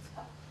exist.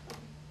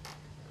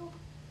 Cool.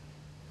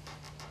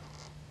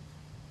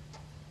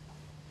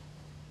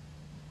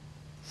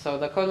 So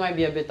the code might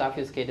be a bit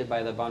obfuscated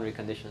by the boundary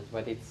conditions,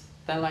 but it's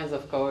 10 lines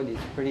of code.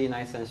 It's pretty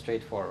nice and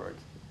straightforward.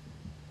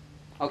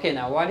 Okay,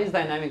 now what is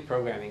dynamic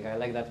programming? I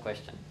like that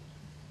question.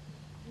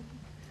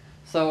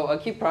 So a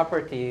key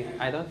property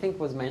I don't think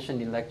was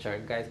mentioned in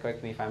lecture, guys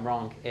correct me if I'm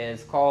wrong,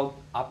 is called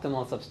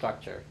optimal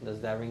substructure.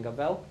 Does that ring a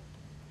bell?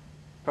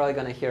 Probably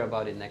going to hear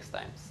about it next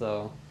time.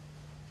 So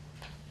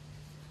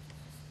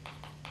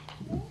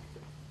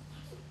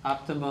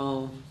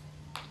optimal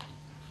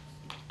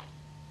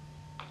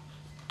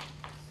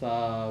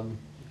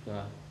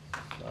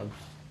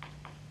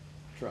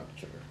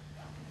substructure.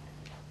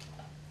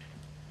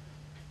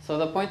 So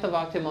the point of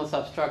optimal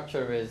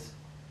substructure is,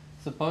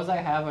 suppose I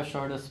have a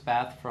shortest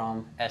path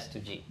from S to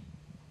G,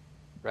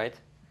 right?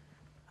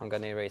 I'm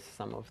going to erase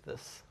some of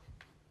this.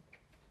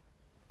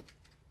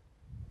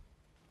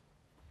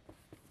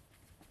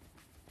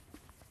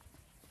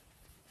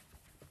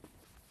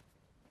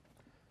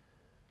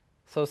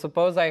 So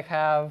suppose I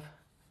have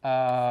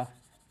a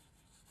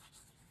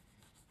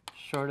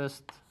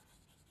shortest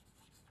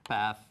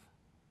path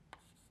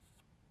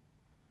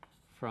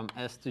from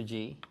S to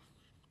G,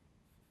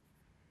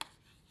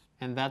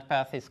 and that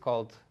path is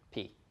called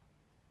P.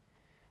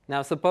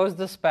 Now suppose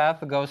this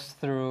path goes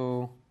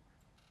through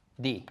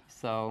D.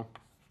 So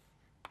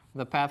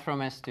the path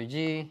from S to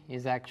G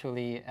is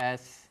actually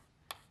S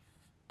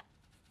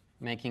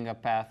making a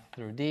path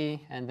through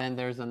D, and then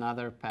there's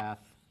another path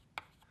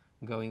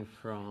going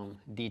from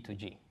D to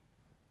G.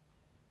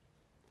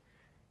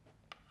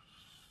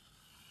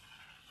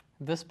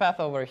 This path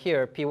over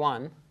here,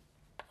 P1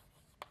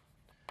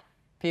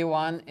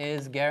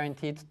 is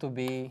guaranteed to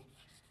be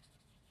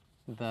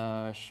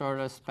the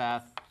shortest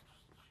path,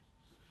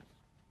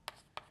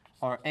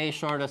 or a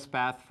shortest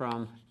path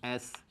from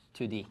S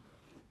to D.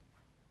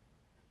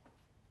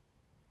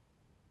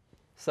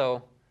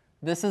 So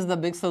this is the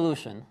big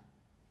solution.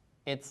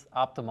 It's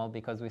optimal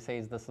because we say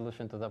it's the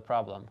solution to the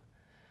problem.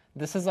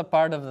 This is a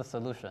part of the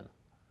solution.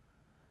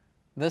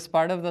 This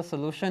part of the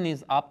solution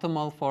is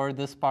optimal for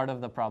this part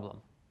of the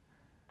problem.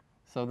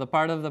 So the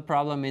part of the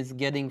problem is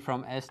getting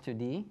from S to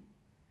D.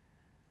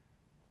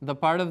 The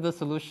part of the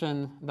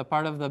solution, the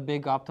part of the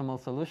big optimal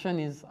solution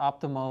is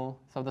optimal.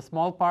 So the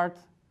small part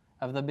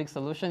of the big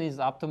solution is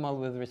optimal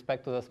with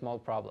respect to the small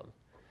problem.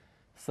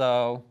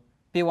 So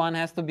P1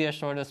 has to be a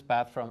shortest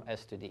path from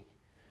S to D.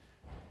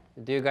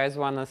 Do you guys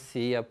want to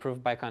see a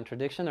proof by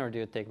contradiction, or do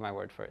you take my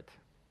word for it?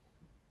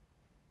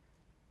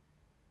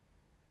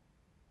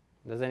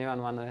 Does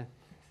anyone want to?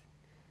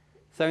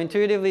 So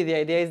intuitively, the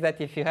idea is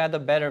that if you had a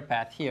better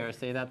path here,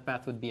 say that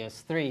path would be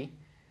S3,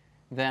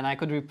 then I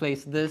could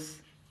replace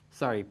this,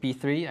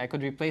 P3. I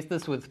could replace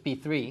this with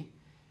P3,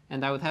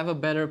 and I would have a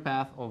better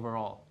path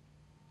overall.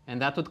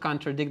 And that would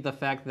contradict the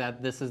fact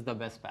that this is the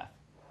best path.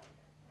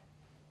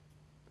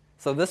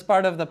 So this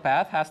part of the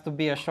path has to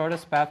be a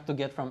shortest path to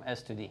get from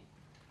S to D.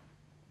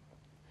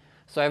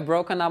 So I've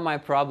broken up my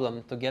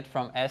problem to get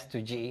from S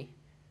to G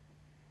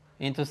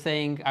into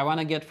saying I want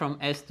to get from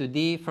S to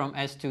D, from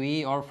S to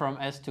E, or from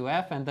S to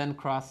F, and then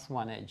cross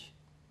one edge.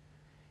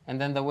 And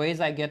then the ways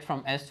I get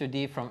from S to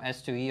D, from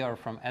S to E, or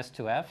from S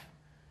to F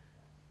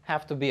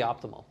have to be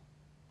optimal.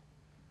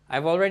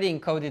 I've already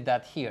encoded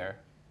that here.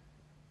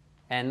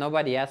 And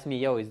nobody asked me,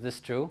 yo, is this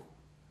true?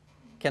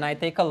 Can I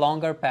take a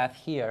longer path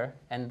here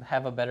and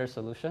have a better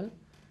solution?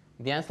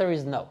 The answer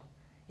is no.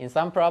 In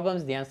some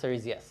problems, the answer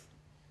is yes.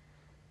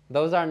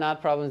 Those are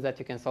not problems that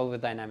you can solve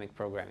with dynamic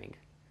programming.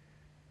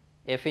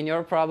 If in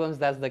your problems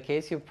that's the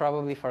case, you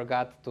probably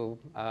forgot to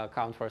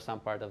account for some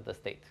part of the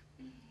state.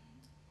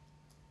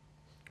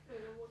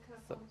 What kind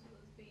of problems would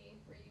those be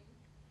where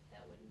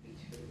that wouldn't be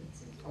true? It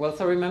seems like. Well,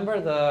 so remember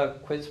the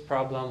quiz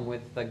problem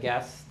with the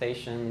gas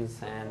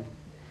stations, and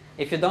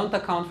if you don't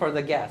account for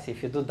the gas,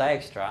 if you do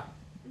Dijkstra,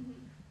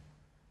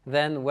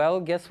 then, well,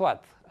 guess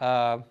what?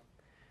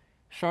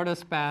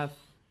 Shortest path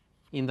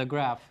in the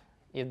graph,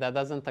 if that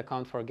doesn't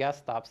account for gas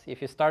stops,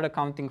 if you start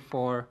accounting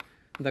for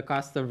the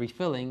cost of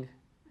refilling,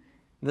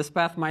 this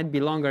path might be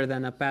longer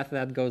than a path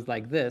that goes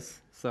like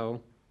this.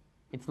 So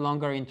it's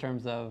longer in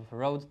terms of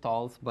road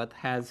tolls, but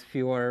has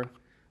fewer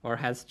or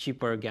has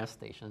cheaper gas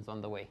stations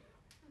on the way.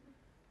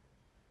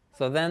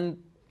 So then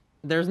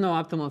there's no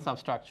optimal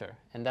substructure,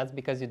 and that's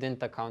because you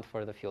didn't account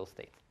for the fuel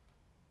state.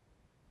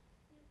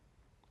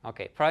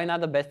 Okay, probably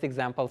not the best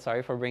example.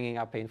 Sorry for bringing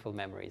up painful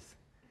memories.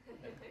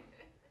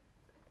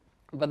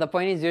 But the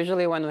point is,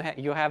 usually when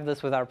you have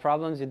this with our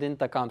problems, you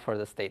didn't account for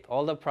the state.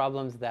 All the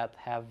problems that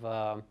have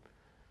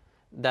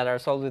that are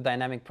solved with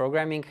dynamic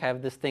programming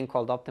have this thing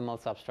called optimal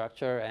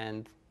substructure,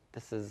 and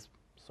this is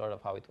sort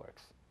of how it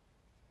works.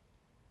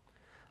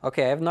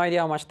 Okay, I have no idea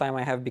how much time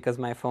I have because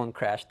my phone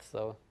crashed,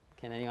 so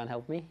can anyone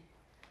help me?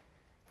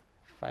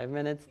 5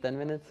 minutes, 10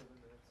 minutes? 7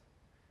 minutes.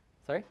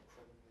 Sorry?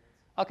 7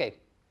 minutes. Okay.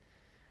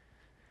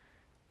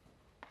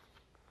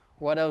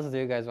 What else do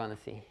you guys want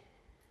to see?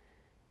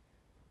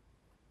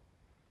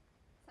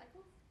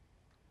 Cycles?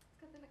 Let's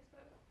go to the next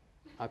photo.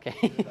 Okay.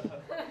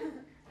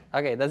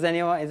 Okay,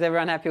 is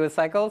everyone happy with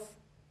cycles?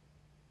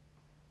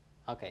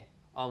 Okay,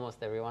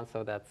 almost everyone,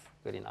 so that's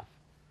good enough.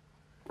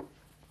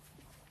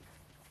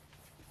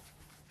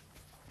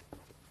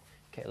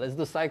 Okay, let's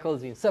do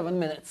cycles in 7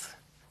 minutes.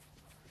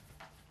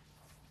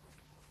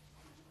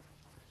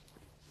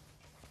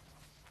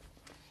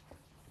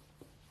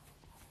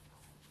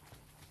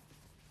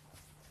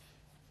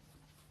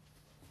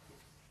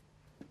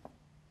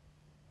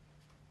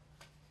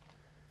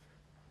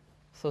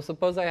 So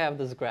suppose I have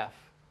this graph.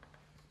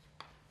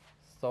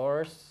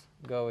 Source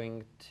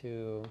going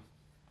to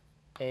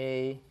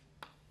A,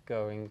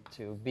 going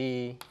to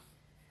B,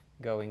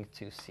 going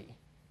to C.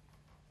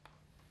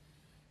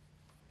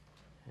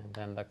 And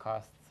then the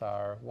costs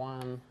are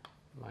 1,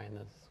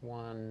 minus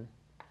 1,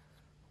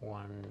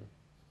 1,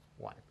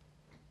 1.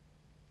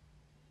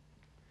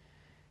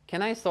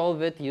 Can I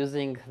solve it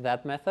using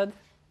that method?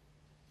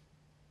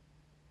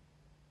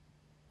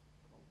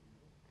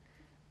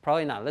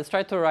 Probably not. Let's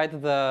try to write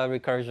the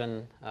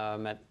recursion.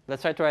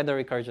 Let's try to write the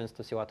recursions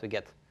to see what we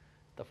get,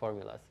 the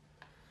formulas.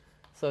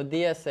 So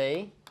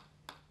DSA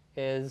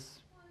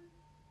is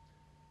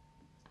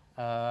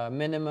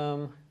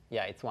minimum.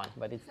 Yeah, it's 1,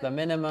 but it's the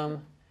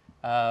minimum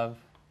of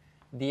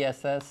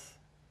DSS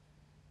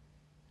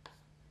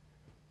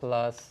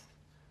plus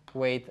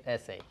weight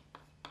SA.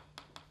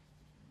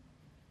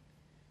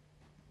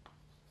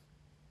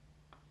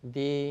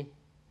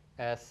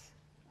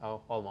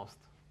 Almost.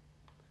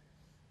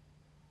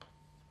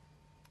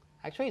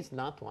 Actually, it's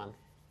not 1.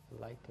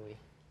 Lightly.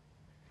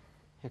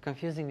 You're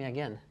confusing me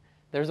again.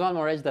 There's one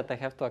more edge that I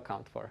have to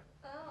account for.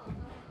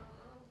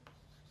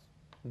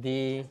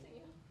 The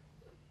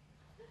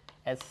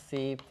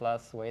SC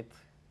plus weight.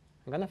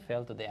 I'm going to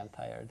fail today. I'm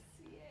tired.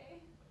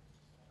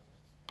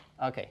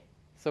 Okay.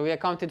 So we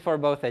accounted for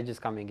both edges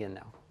coming in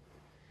now.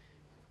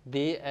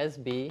 The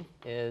SB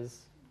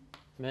is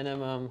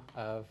minimum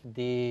of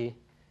the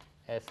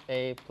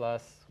SA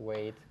plus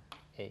weight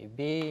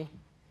AB.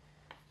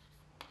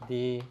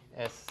 The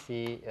SC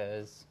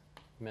is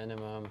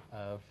minimum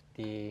of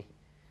the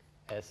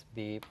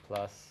SB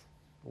plus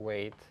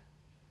weight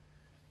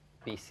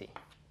BC,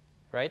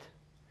 right?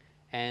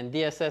 And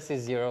DSS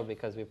is 0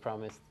 because we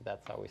promised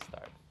that's how we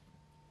start.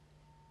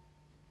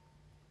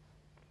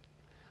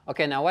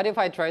 Okay, now what if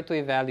I try to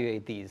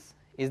evaluate these?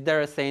 Is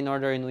there a sane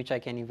order in which I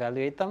can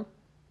evaluate them?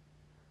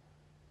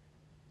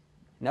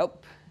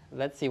 Nope.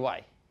 Let's see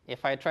why.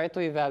 If I try to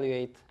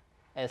evaluate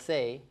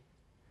SA,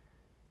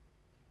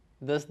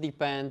 this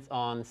depends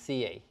on on SC.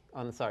 Which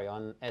we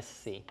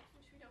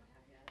don't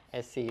have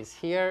yet. SC is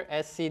here.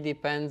 SC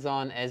depends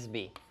on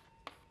SB.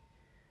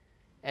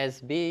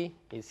 SB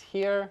is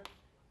here,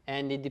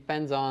 and it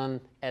depends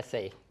on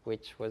SA,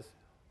 which was.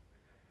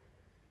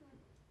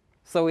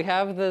 So we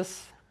have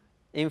this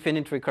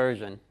infinite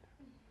recursion,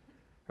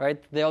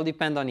 right? They all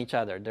depend on each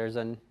other. There's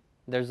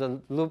a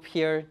loop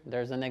here.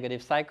 There's a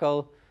negative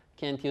cycle.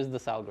 Can't use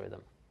this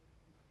algorithm.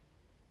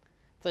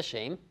 It's a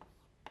shame.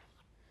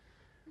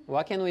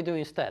 What can we do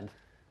instead?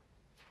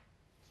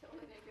 Kill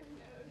the negative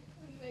node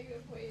on the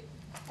negative weight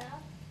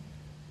path.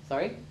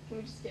 Sorry? Can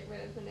we just get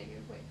rid of the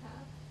negative weight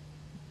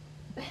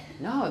path?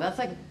 No,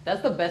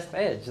 that's the best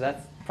edge.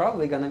 That's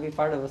probably going to be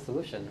part of a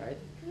solution, right?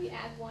 Can we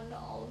add 1 to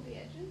all of the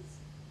edges?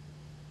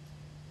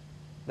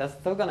 That's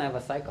still going to have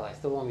a cycle. I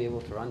still won't be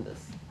able to run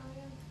this. Oh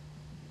yeah.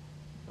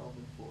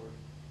 Kelvin 4.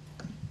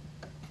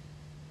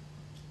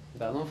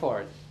 Bellman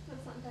Ford.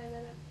 That's not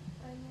dynamic.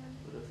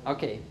 But it's not-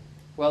 Okay.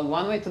 Well,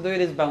 one way to do it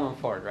is Bellman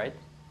Ford, right?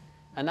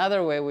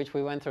 Another way, which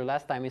we went through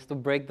last time, is to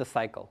break the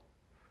cycle.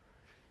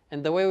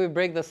 And the way we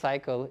break the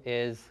cycle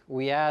is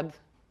we add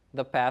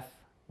the path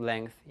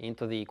length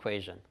into the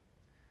equation.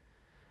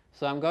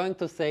 So I'm going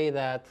to say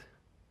that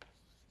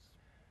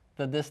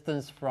the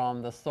distance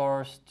from the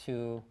source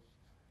to,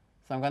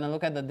 so I'm going to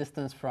look at the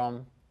distance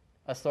from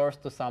a source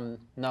to some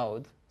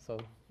node, so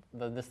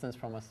the distance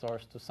from a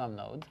source to some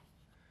node,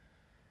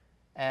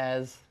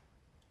 as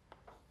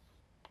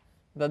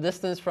the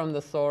distance from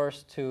the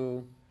source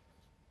to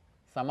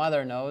some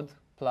other node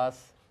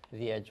plus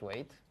the edge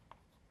weight.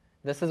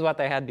 This is what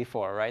I had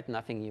before, right?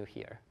 Nothing new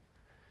here.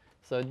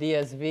 So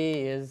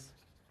DSV is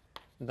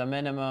the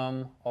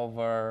minimum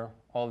over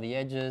all the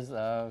edges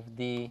of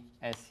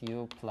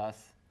DSU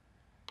plus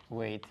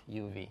weight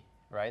UV,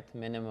 right?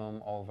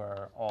 Minimum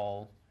over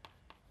all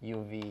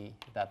UV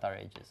that are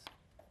edges.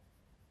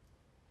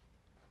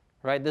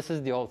 Right? This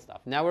is the old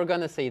stuff. Now we're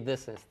going to say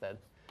this instead.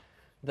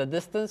 The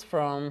distance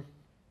from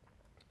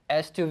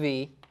S to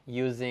V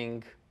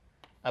using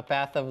a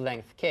path of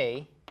length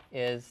k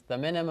is the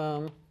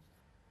minimum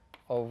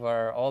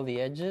over all the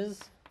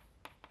edges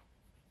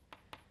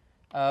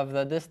of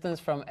the distance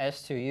from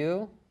S to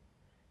U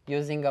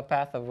using a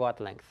path of what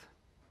length?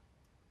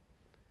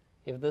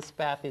 If this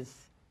path is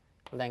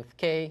length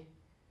k,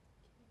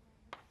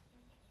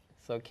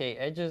 so k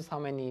edges, how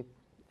many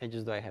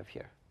edges do I have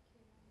here?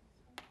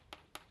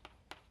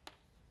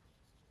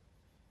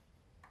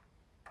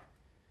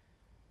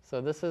 So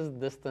this is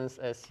distance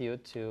SU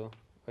to,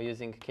 we're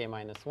using k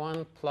minus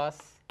 1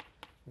 plus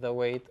the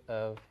weight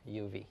of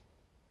UV.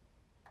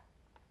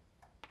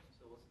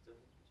 So what's the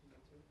difference between the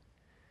two?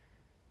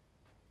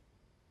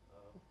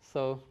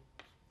 So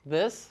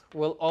this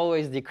will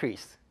always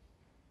decrease.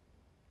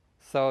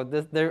 So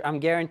I'm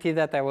guaranteed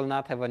that I will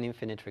not have an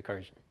infinite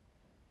recursion.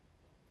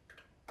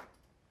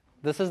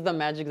 This is the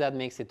magic that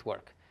makes it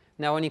work.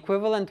 Now, an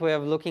equivalent way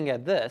of looking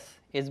at this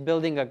is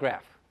building a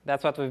graph.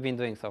 That's what we've been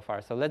doing so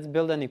far. So let's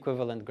build an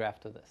equivalent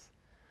graph to this.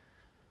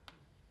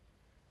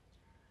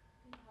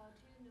 How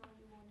do you know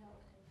you won't have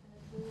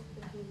infinite loop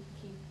if you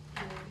keep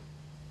doing?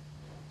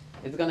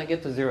 It's going to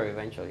get to 0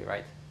 eventually,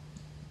 right?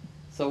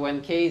 So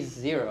when k is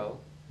 0,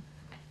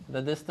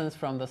 the distance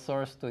from the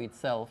source to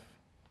itself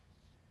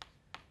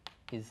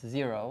is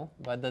 0,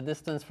 but the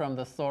distance from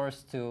the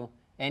source to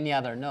any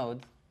other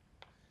node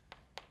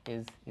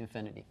is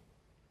infinity.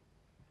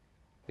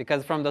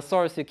 Because from the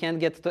source, you can't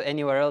get to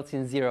anywhere else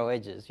in 0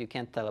 edges. You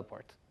can't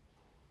teleport.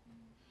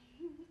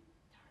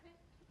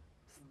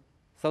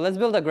 So let's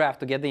build a graph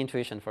to get the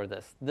intuition for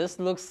this. This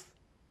looks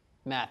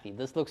mathy.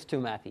 This looks too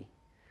mathy.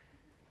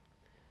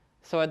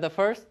 So at the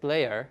first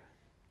layer,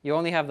 you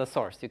only have the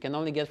source. You can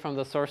only get from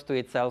the source to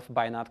itself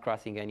by not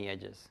crossing any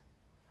edges.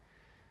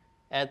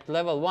 At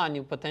level 1,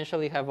 you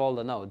potentially have all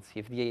the nodes.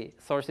 If the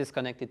source is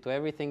connected to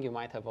everything, you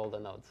might have all the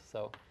nodes.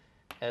 So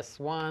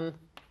S1,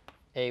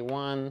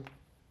 A1,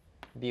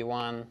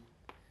 B1,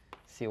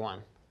 C1.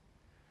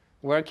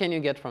 Where can you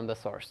get from the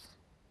source?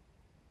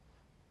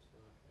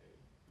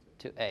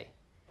 To A.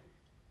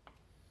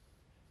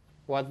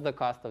 What's the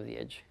cost of the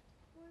edge?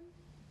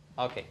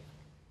 1. OK.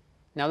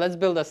 Now let's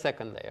build a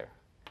second layer.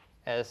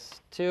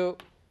 S2,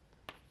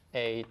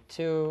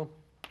 A2,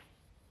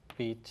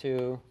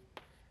 B2,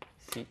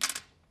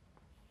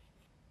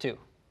 C2.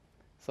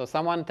 So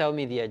someone tell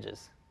me the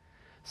edges.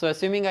 So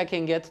assuming I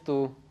can get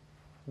to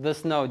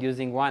this node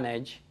using one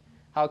edge,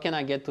 how can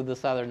I get to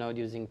this other node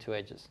using two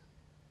edges?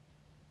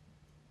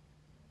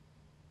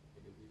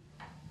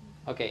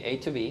 OK, A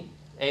to B.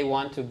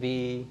 A1 to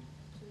B.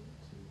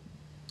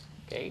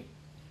 OK.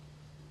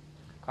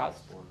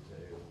 Cost? S1 to A1,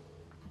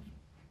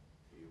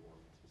 B1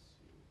 to C.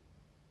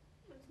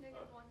 It's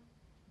negative 1.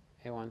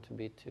 A1 to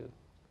B2.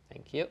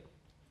 Thank you.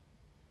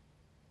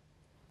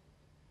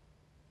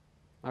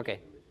 OK.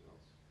 Anything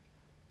else?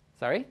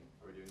 Sorry?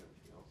 Are we doing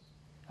anything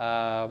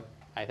else?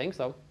 I think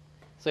so.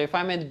 So if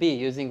I'm at B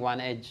using one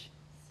edge,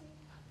 C.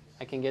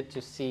 I can get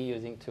to C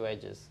using two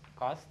edges.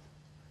 Cost?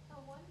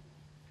 1.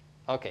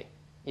 OK.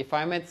 If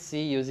I'm at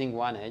C using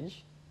one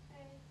edge, A.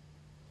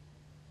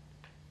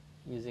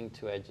 using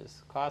two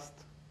edges. Cost?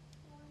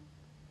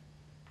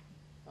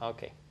 1.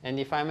 OK. And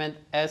if I'm at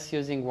S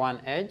using one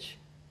edge,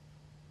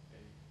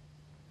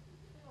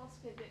 You also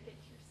could get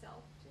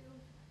yourself, too.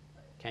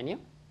 can you?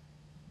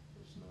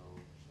 There's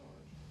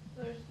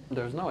no edge.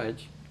 There's no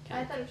edge.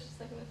 I thought it was just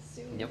like an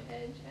assumed Yep.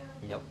 edge.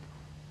 Yeah. Yep.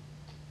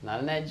 Not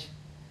an edge.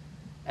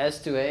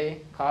 S to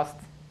A, cost?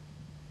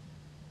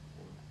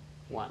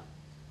 1.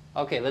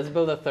 OK, let's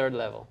build a third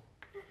level.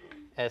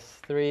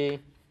 S3,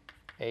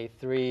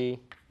 A3,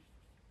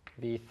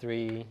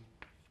 B3,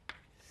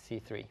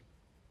 C3.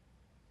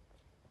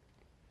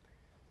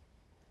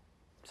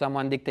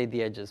 Someone dictate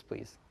the edges,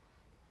 please.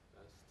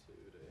 S2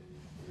 to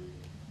A3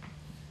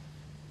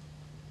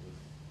 with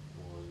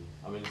 1.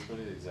 I mean, it's going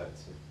to be the exact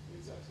same thing.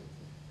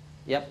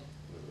 Yep.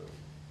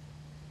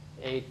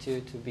 No, A2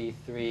 to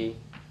B3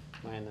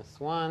 minus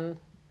 1,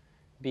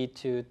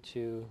 B2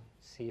 to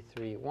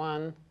C3,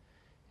 1,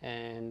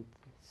 and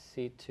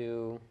C2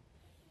 to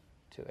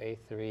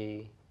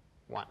A3,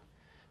 1.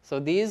 So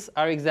these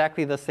are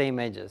exactly the same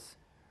edges,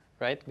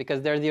 right?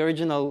 Because they're the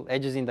original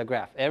edges in the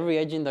graph. Every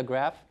edge in the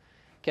graph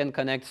can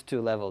connect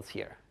to levels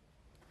here.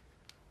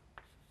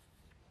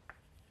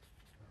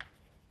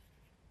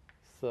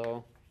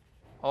 So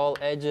all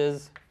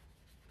edges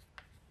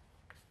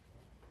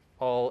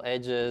all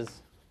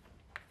edges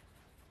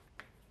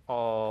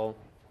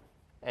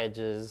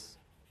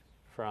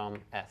from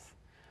S.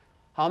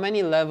 How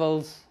many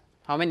levels,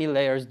 how many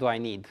layers do I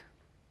need?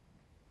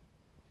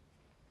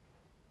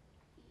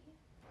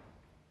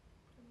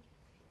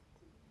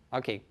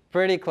 Okay,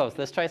 pretty close.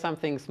 Let's try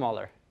something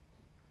smaller.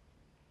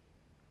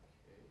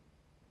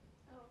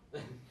 Oh,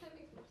 that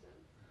makes more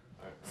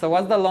sense. So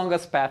what's the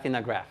longest path in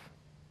a graph?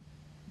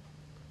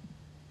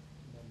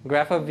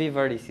 Graph of V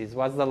vertices.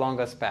 What's the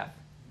longest path?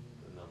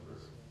 The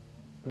numbers.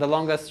 The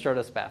longest,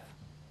 shortest path?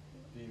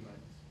 V minus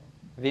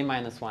 1. V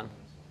minus 1.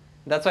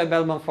 That's why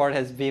Bellman-Ford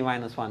has V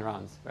minus 1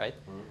 rounds, right?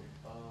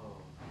 Oh.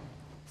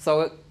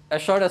 So a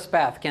shortest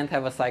path can't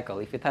have a cycle.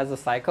 If it has a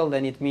cycle,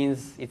 then it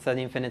means it's an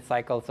infinite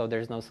cycle, so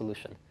there's no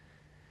solution.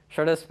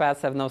 Shortest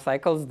paths have no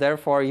cycles.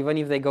 Therefore, even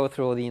if they go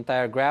through the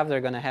entire graph,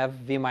 they're going to have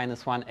V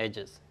minus 1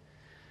 edges.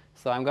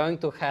 So I'm going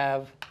to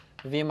have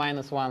V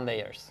minus 1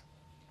 layers.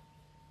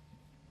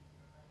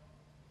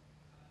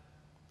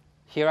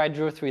 Here I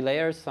drew 3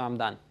 layers, so I'm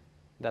done.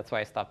 That's why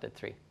I stopped at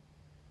 3.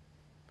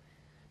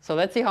 So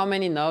let's see how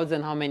many nodes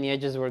and how many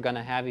edges we're going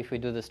to have if we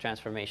do this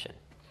transformation.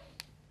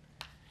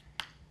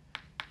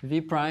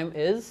 V prime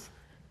is,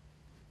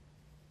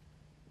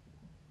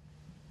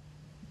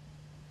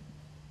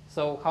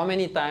 so how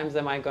many times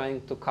am I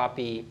going to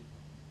copy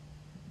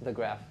the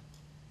graph?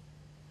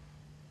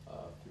 3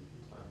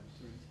 times.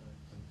 3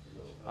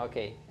 times. So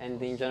Okay,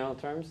 and in general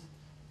terms?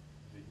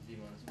 V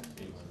minus 1.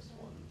 V minus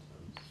 1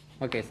 times.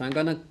 Okay, so I'm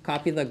going to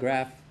copy the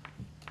graph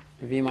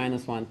V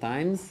minus 1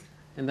 times,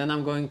 and then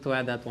I'm going to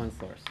add that one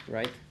source,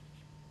 right?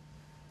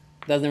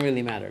 Doesn't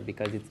really matter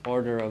because it's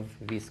order of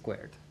V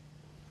squared.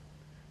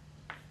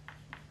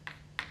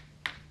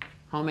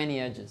 How many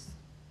edges?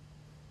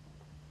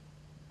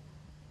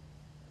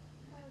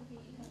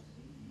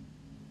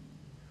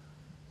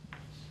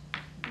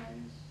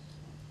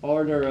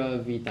 Order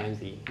of V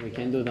times E. We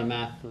can do the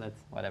math,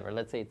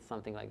 let's say it's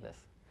something like this.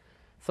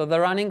 So the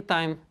running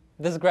time,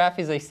 this graph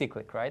is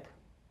acyclic, right?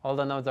 All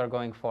the nodes are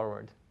going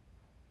forward.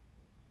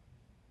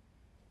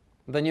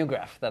 The new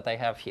graph that I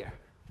have here.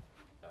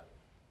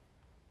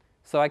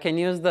 So I can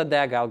use the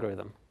DAG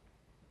algorithm.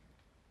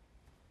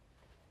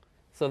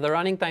 So the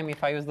running time,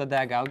 if I use the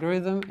DAG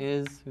algorithm,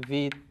 is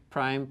V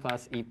prime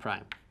plus E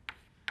prime,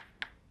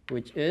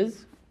 which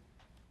is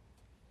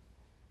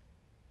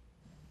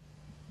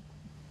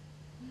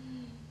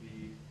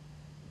V.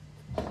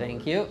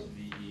 Thank you.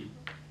 VE.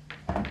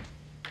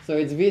 So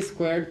it's V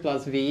squared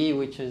plus VE,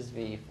 which is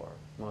VE for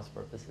most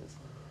purposes.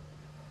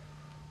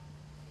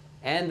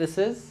 And this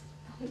is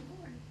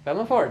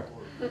Bellman-Ford.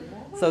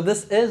 So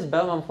this is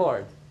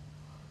Bellman-Ford.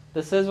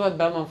 This is what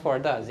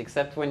Bellman-Ford does,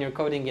 except when you're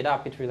coding it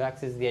up, it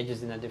relaxes the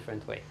edges in a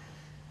different way.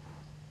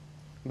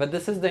 But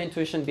this is the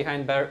intuition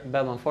behind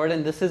Bellman-Ford,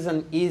 and this is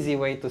an easy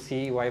way to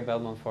see why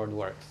Bellman-Ford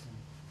works.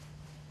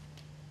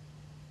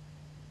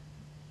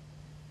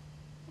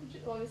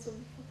 So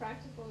for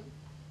practical,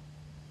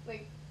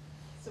 like,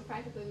 so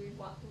practically we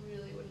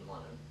really wouldn't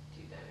want to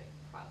do dynamic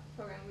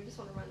programming. We just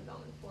want to run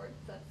Bellman-Ford.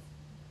 That's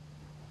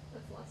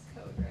less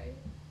code, right?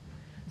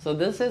 So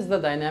this is the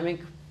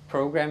dynamic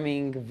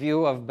programming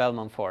view of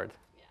Bellman-Ford.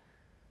 Yeah.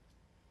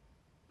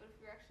 But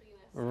if we're actually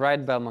going to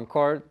Write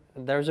Bellman-Ford.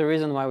 There's a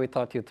reason why we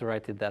taught you to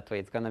write it that way.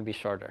 It's going to be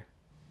shorter.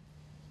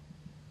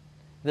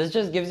 This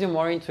just gives you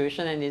more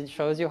intuition, and it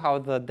shows you how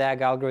the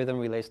DAG algorithm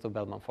relates to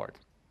Bellman-Ford.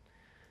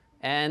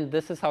 And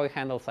this is how we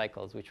handle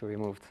cycles, which we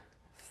removed.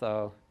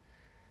 So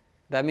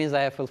that means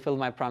I have fulfilled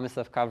my promise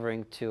of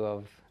covering 2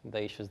 of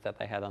the issues that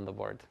I had on the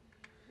board.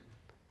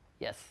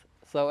 Yes.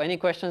 So any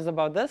questions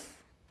about this?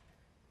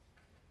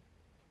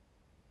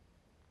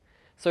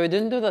 So we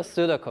didn't do the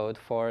pseudocode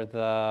for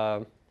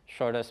the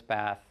shortest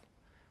path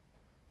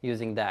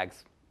using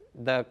DAGs.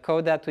 The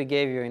code that we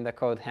gave you in the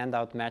code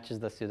handout matches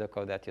the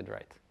pseudocode that you'd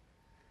write.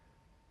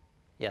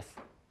 Yes?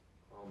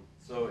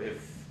 So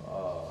if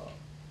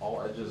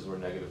all edges were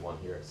 -1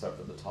 here except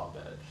for the top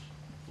edge,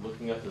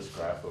 looking at this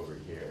graph over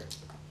here,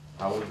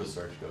 how would the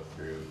search go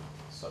through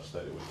such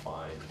that it would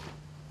find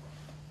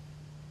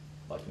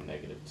like a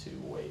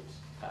 -2 weight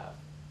path?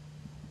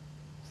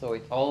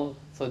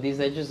 So these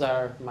edges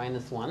are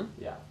 -1.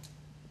 Yeah.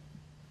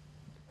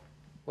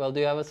 Well, do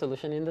you have a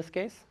solution in this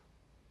case?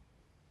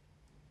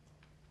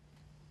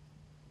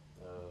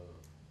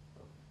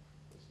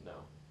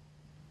 No.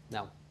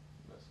 No.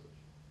 No solution.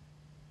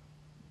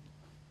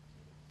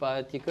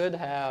 But you could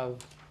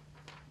have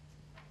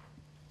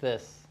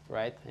this,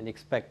 right? And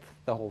expect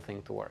the whole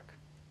thing to work.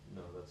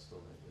 No, that's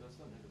still negative. That's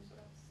not negative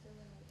cycle.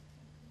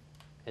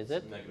 Is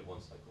it? It's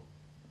 -1 cycle.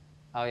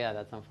 Oh yeah,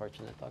 that's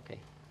unfortunate. Okay.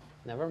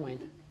 Never mind.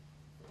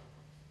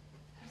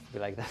 Has to be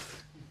like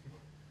this.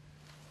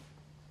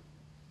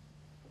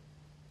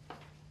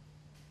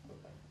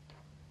 Okay.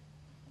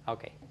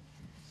 Okay.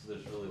 So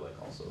there's really like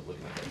also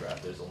looking at the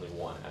graph, there's only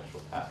one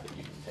actual path that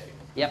you can take.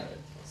 Yep. Right?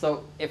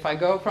 So if I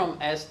go from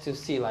S to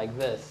C like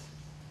this,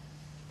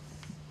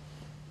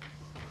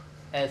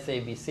 S, A,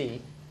 B,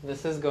 C,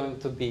 this is going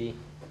to be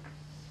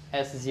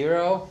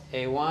S0,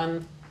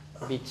 A1,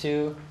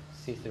 B2,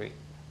 C3.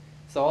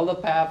 So all the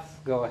paths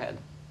go ahead.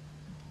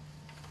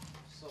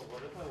 So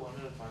what if I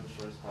wanted to find the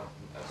shortest path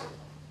from S to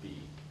B?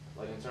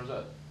 Like in terms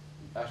of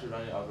actually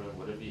running the algorithm,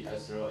 would it be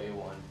S0,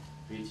 A1,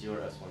 B2, or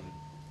S1,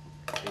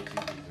 A2,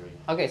 B3?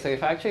 Okay, so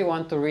if I actually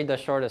want to read the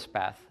shortest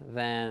path,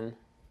 then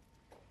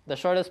the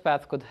shortest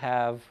path could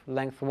have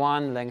length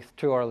 1, length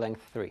 2, or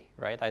length 3,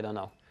 right? I don't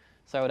know.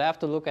 So I would have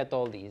to look at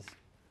all these.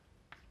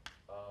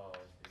 Oh, I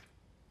see.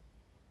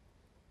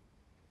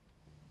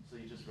 So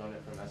you just run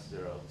it from S0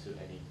 to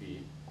any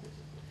B,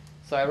 basically.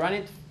 So I run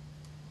it.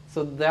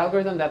 So the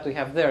algorithm that we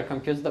have there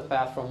computes the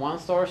path from one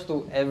source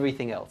to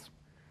everything else.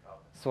 Okay.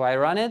 So I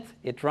run it,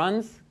 it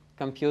runs,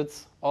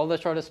 computes all the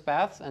shortest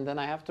paths, and then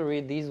I have to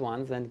read these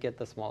ones and get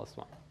the smallest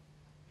one.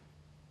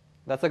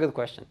 That's a good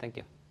question. Thank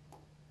you.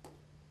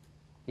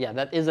 Yeah,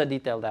 that is a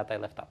detail that I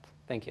left out.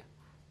 Thank you.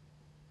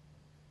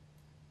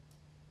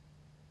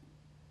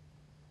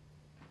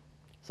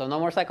 So no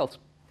more cycles.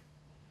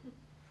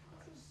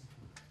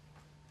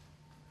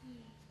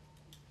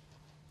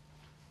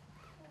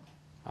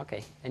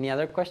 Okay. Any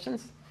other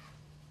questions?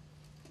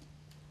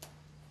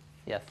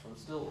 Yes. I'm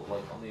still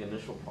like on the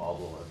initial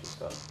problem. I've just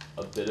got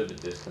a bit of a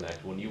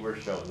disconnect when you were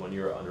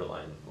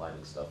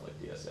underlining stuff like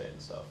DSA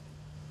and stuff.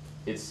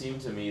 It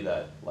seemed to me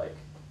that like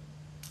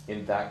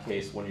in that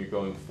case, when you're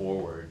going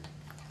forward,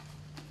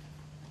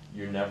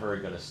 you're never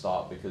going to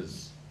stop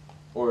because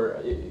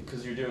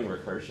you're doing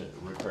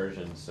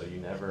recursion, so you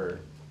never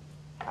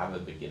have a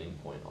beginning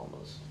point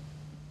almost.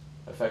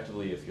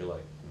 Effectively, if you're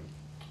like,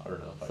 I don't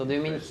know. If So I do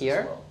you can mean phrase this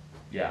here? well.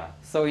 Yeah.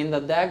 So in the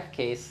DAG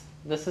case,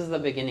 this is the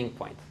beginning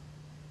point.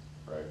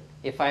 Right.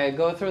 If I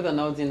go through the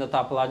nodes in the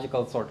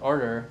topological sort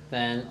order,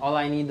 then all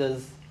I need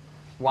is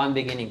one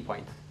beginning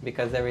point,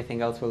 because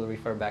everything else will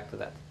refer back to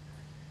that.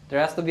 There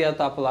has to be a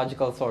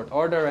topological sort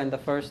order, and the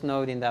first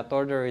node in that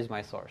order is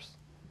my source.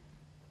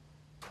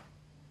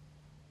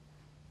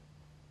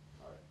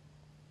 All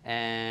right.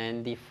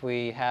 And if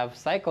we have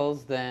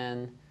cycles,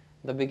 then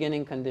the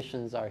beginning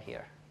conditions are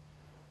here.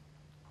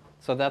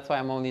 So that's why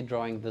I'm only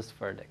drawing this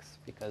vertex,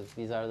 because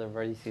these are the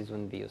vertices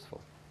wouldn't be useful.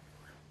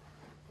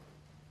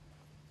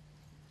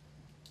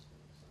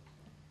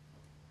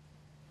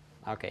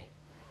 Okay.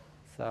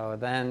 So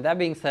then that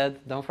being said,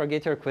 don't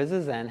forget your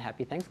quizzes and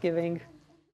happy Thanksgiving.